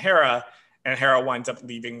Cham and Hera winds up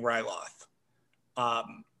leaving Ryloth.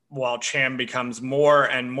 While Cham becomes more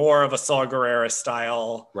and more of a Saw Gerrera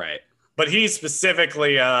style but he's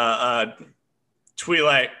specifically a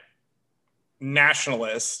Twi'lek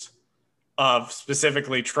nationalist of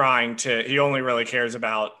specifically trying to, he only really cares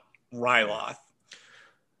about Ryloth.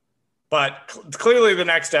 But clearly the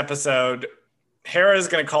next episode, Hera is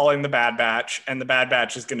going to call in the Bad Batch, and the Bad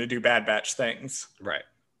Batch is going to do Bad Batch things. Right.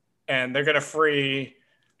 And they're going to free,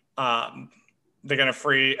 at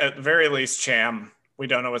the very least, Cham. We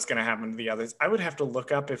don't know what's going to happen to the others. I would have to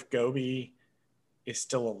look up if Gobi is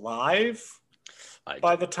still alive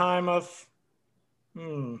by the time of, I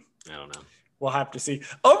don't know. We'll have to see.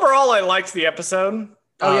 Overall, I liked the episode.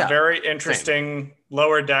 Oh, yeah. Very interesting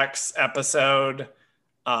Lower Decks episode.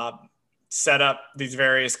 Set up these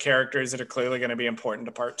various characters that are clearly going to be important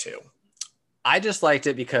to part 2. I just liked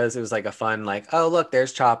it because it was like a fun, like, oh, look,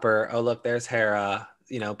 there's Chopper. Oh, look, there's Hera.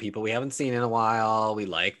 You know, people we haven't seen in a while. We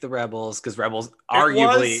like the Rebels because Rebels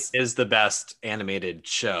arguably is the best animated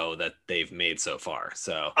show that they've made so far.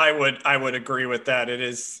 So I would agree with that. It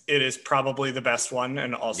is probably the best one,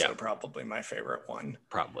 and also probably my favorite one.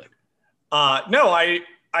 Probably. No,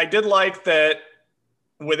 I did like that.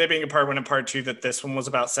 With it being a part 1 and part 2, that this one was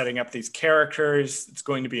about setting up these characters. It's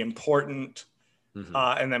going to be important. Mm-hmm.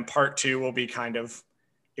 And then part 2 will be kind of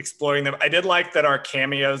exploring them. I did like that our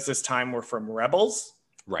cameos this time were from Rebels,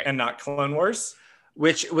 right, and not Clone Wars.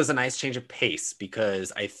 Which was a nice change of pace,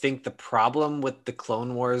 because I think the problem with the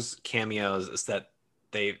Clone Wars cameos is that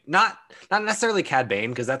they not necessarily Cad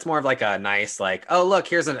Bane, because that's more of like a nice, like, oh, look,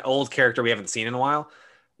 here's an old character we haven't seen in a while.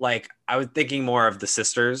 Like, I was thinking more of the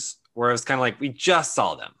sisters, where it was kind of like, we just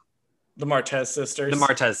saw them. The Martez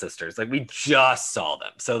sisters. Like, we just saw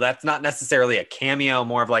them. So that's not necessarily a cameo,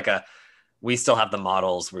 more of like a, we still have the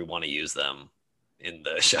models, we want to use them in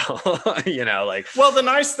the show. You know, like. Well, the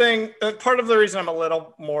nice thing, part of the reason I'm a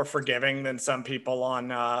little more forgiving than some people on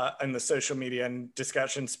in the social media and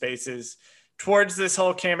discussion spaces towards this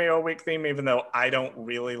whole cameo week theme, even though I don't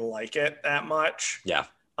really like it that much. Yeah.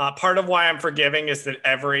 Part of why I'm forgiving is that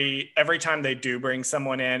every time they do bring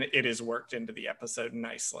someone in, it is worked into the episode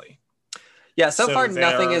nicely. Yeah, so far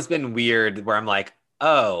nothing has been weird where I'm like,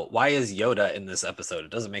 oh, why is Yoda in this episode?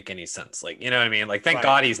 It doesn't make any sense. Like, you know what I mean? Like, thank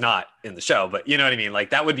God he's not in the show, but you know what I mean? Like,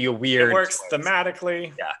 that would be a weird. It works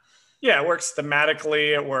thematically. Yeah. Yeah, it works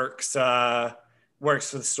thematically. It works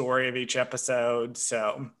for the story of each episode.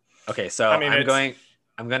 So okay, so I mean,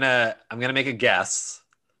 I'm gonna make a guess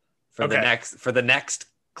for the next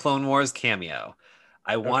Clone Wars cameo.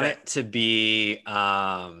 I want it to be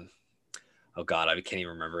oh God, I can't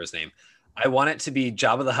even remember his name. I want it to be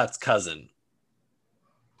Jabba the Hutt's cousin.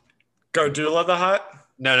 Gordula the Hutt?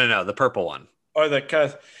 No, the purple one. Or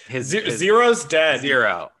his Zero's dead.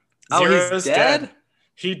 Zero. Oh, he's dead?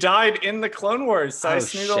 He died in the Clone Wars.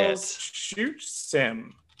 Sice Noodles shoots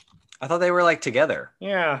him. I thought they were like together.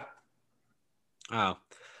 Yeah. Oh.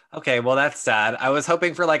 Okay, well, that's sad. I was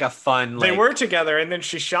hoping for like a fun. They were together, and then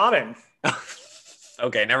she shot him.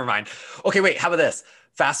 Okay, never mind. Okay, wait. How about this?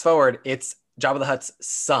 Fast forward. It's Jabba the Hutt's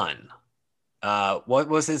son. What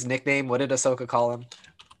was his nickname? What did Ahsoka call him?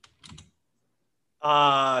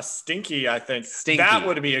 Stinky, I think. Stinky. That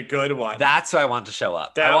would be a good one. That's who I want to show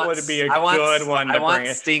up. That would be a good one to bring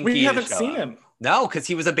in. Stinky. We haven't seen him. No, because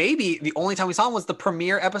he was a baby. The only time we saw him was the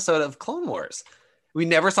premiere episode of Clone Wars. We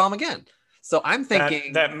never saw him again. So I'm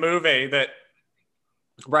thinking that movie that.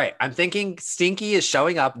 Right. I'm thinking Stinky is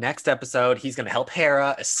showing up next episode. He's going to help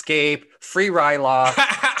Hera escape, free Ryloth.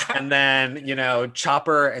 And then, you know,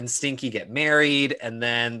 Chopper and Stinky get married. And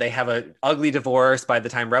then they have an ugly divorce by the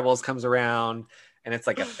time Rebels comes around. And it's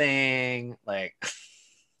like a thing. Like,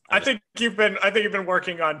 I think you've been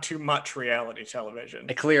working on too much reality television.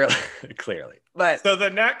 Clearly. But so the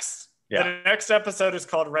next episode is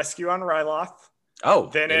called Rescue on Ryloth.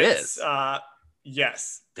 Oh, then it is.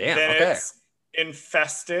 Yes. Damn. Then okay. It's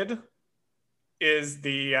Infested is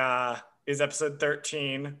episode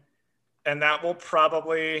 13, and that'll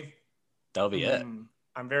be it.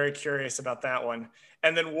 I'm very curious about that one.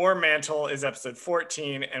 And then War Mantle is episode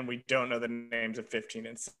 14, and we don't know the names of 15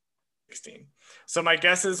 and 16. So my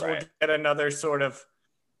guess is we'll get another sort of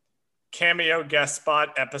cameo guest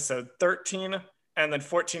spot episode 13. And then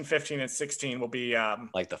 14, 15, and 16 will be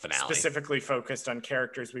like the finale, specifically focused on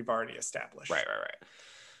characters we've already established. Right.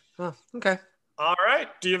 Oh, okay. All right.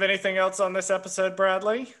 Do you have anything else on this episode,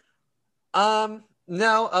 Bradley?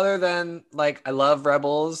 No, other than like, I love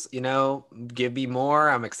Rebels, you know, give me more.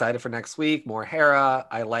 I'm excited for next week. More Hera.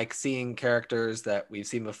 I like seeing characters that we've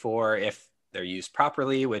seen before if they're used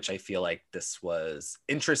properly, which I feel like this was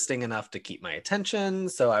interesting enough to keep my attention.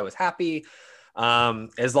 So I was happy.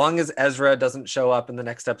 As long as Ezra doesn't show up in the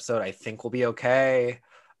next episode, I think we'll be okay.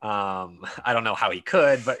 I don't know how he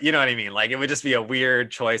could, but you know what I mean? Like, it would just be a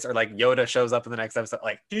weird choice, or like Yoda shows up in the next episode.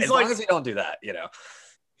 Like, He's as like- long as we don't do that, you know.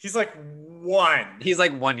 He's like 1. He's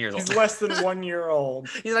like 1 year old. He's less than 1 year old.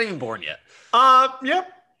 He's not even born yet.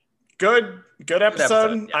 Yep. Good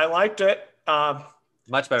episode. Yeah. I liked it.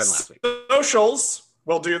 Much better than last week. Socials,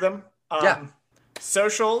 we'll do them. Yeah.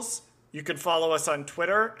 Socials, you can follow us on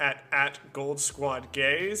Twitter at Gold Squad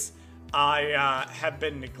Gays. I have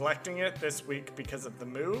been neglecting it this week because of the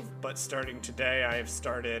move, but starting today, I have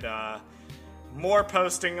started more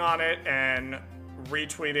posting on it and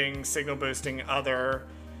retweeting, signal boosting other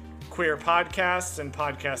queer podcasts and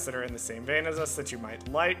podcasts that are in the same vein as us that you might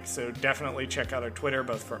like. So definitely check out our Twitter,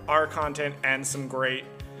 both for our content and some great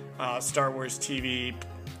Star Wars TV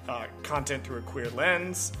content through a queer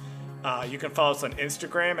lens. You can follow us on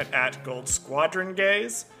Instagram at Gold Squadron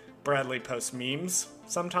Gays. Bradley posts memes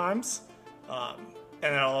sometimes. And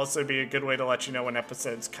it'll also be a good way to let you know when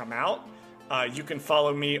episodes come out. You can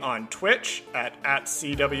follow me on Twitch at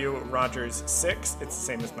CWRogers6. It's the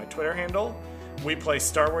same as my Twitter handle. We play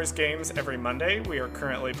Star Wars games every Monday. We are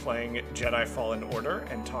currently playing Jedi Fallen Order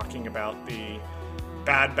and talking about the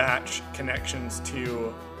Bad Batch connections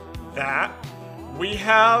to that. We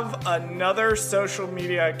have another social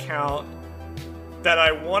media account that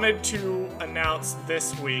I wanted to announce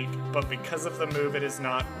this week, but because of the move, it is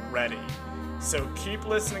not ready. So keep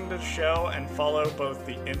listening to the show and follow both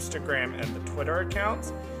the Instagram and the Twitter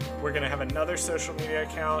accounts. We're going to have another social media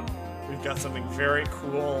account. We've got something very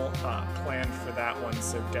cool planned for that one,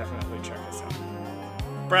 so definitely check us out.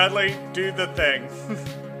 Bradley, do the thing.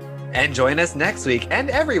 And join us next week and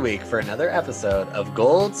every week for another episode of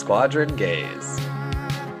Gold Squadron Gays.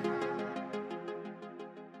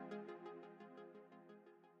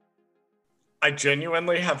 I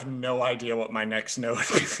genuinely have no idea what my next note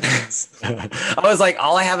is. I was like,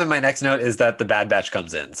 all I have in my next note is that the Bad Batch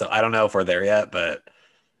comes in. So I don't know if we're there yet, but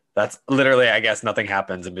that's literally, I guess, nothing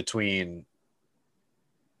happens in between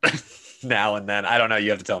now and then. I don't know. You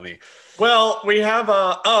have to tell me. Well, we have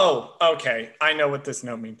okay. I know what this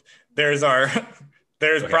note means. There's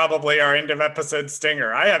probably our end of episode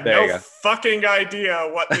stinger. I have no fucking idea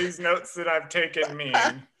what these notes that I've taken mean.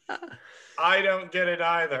 I don't get it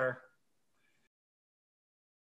either.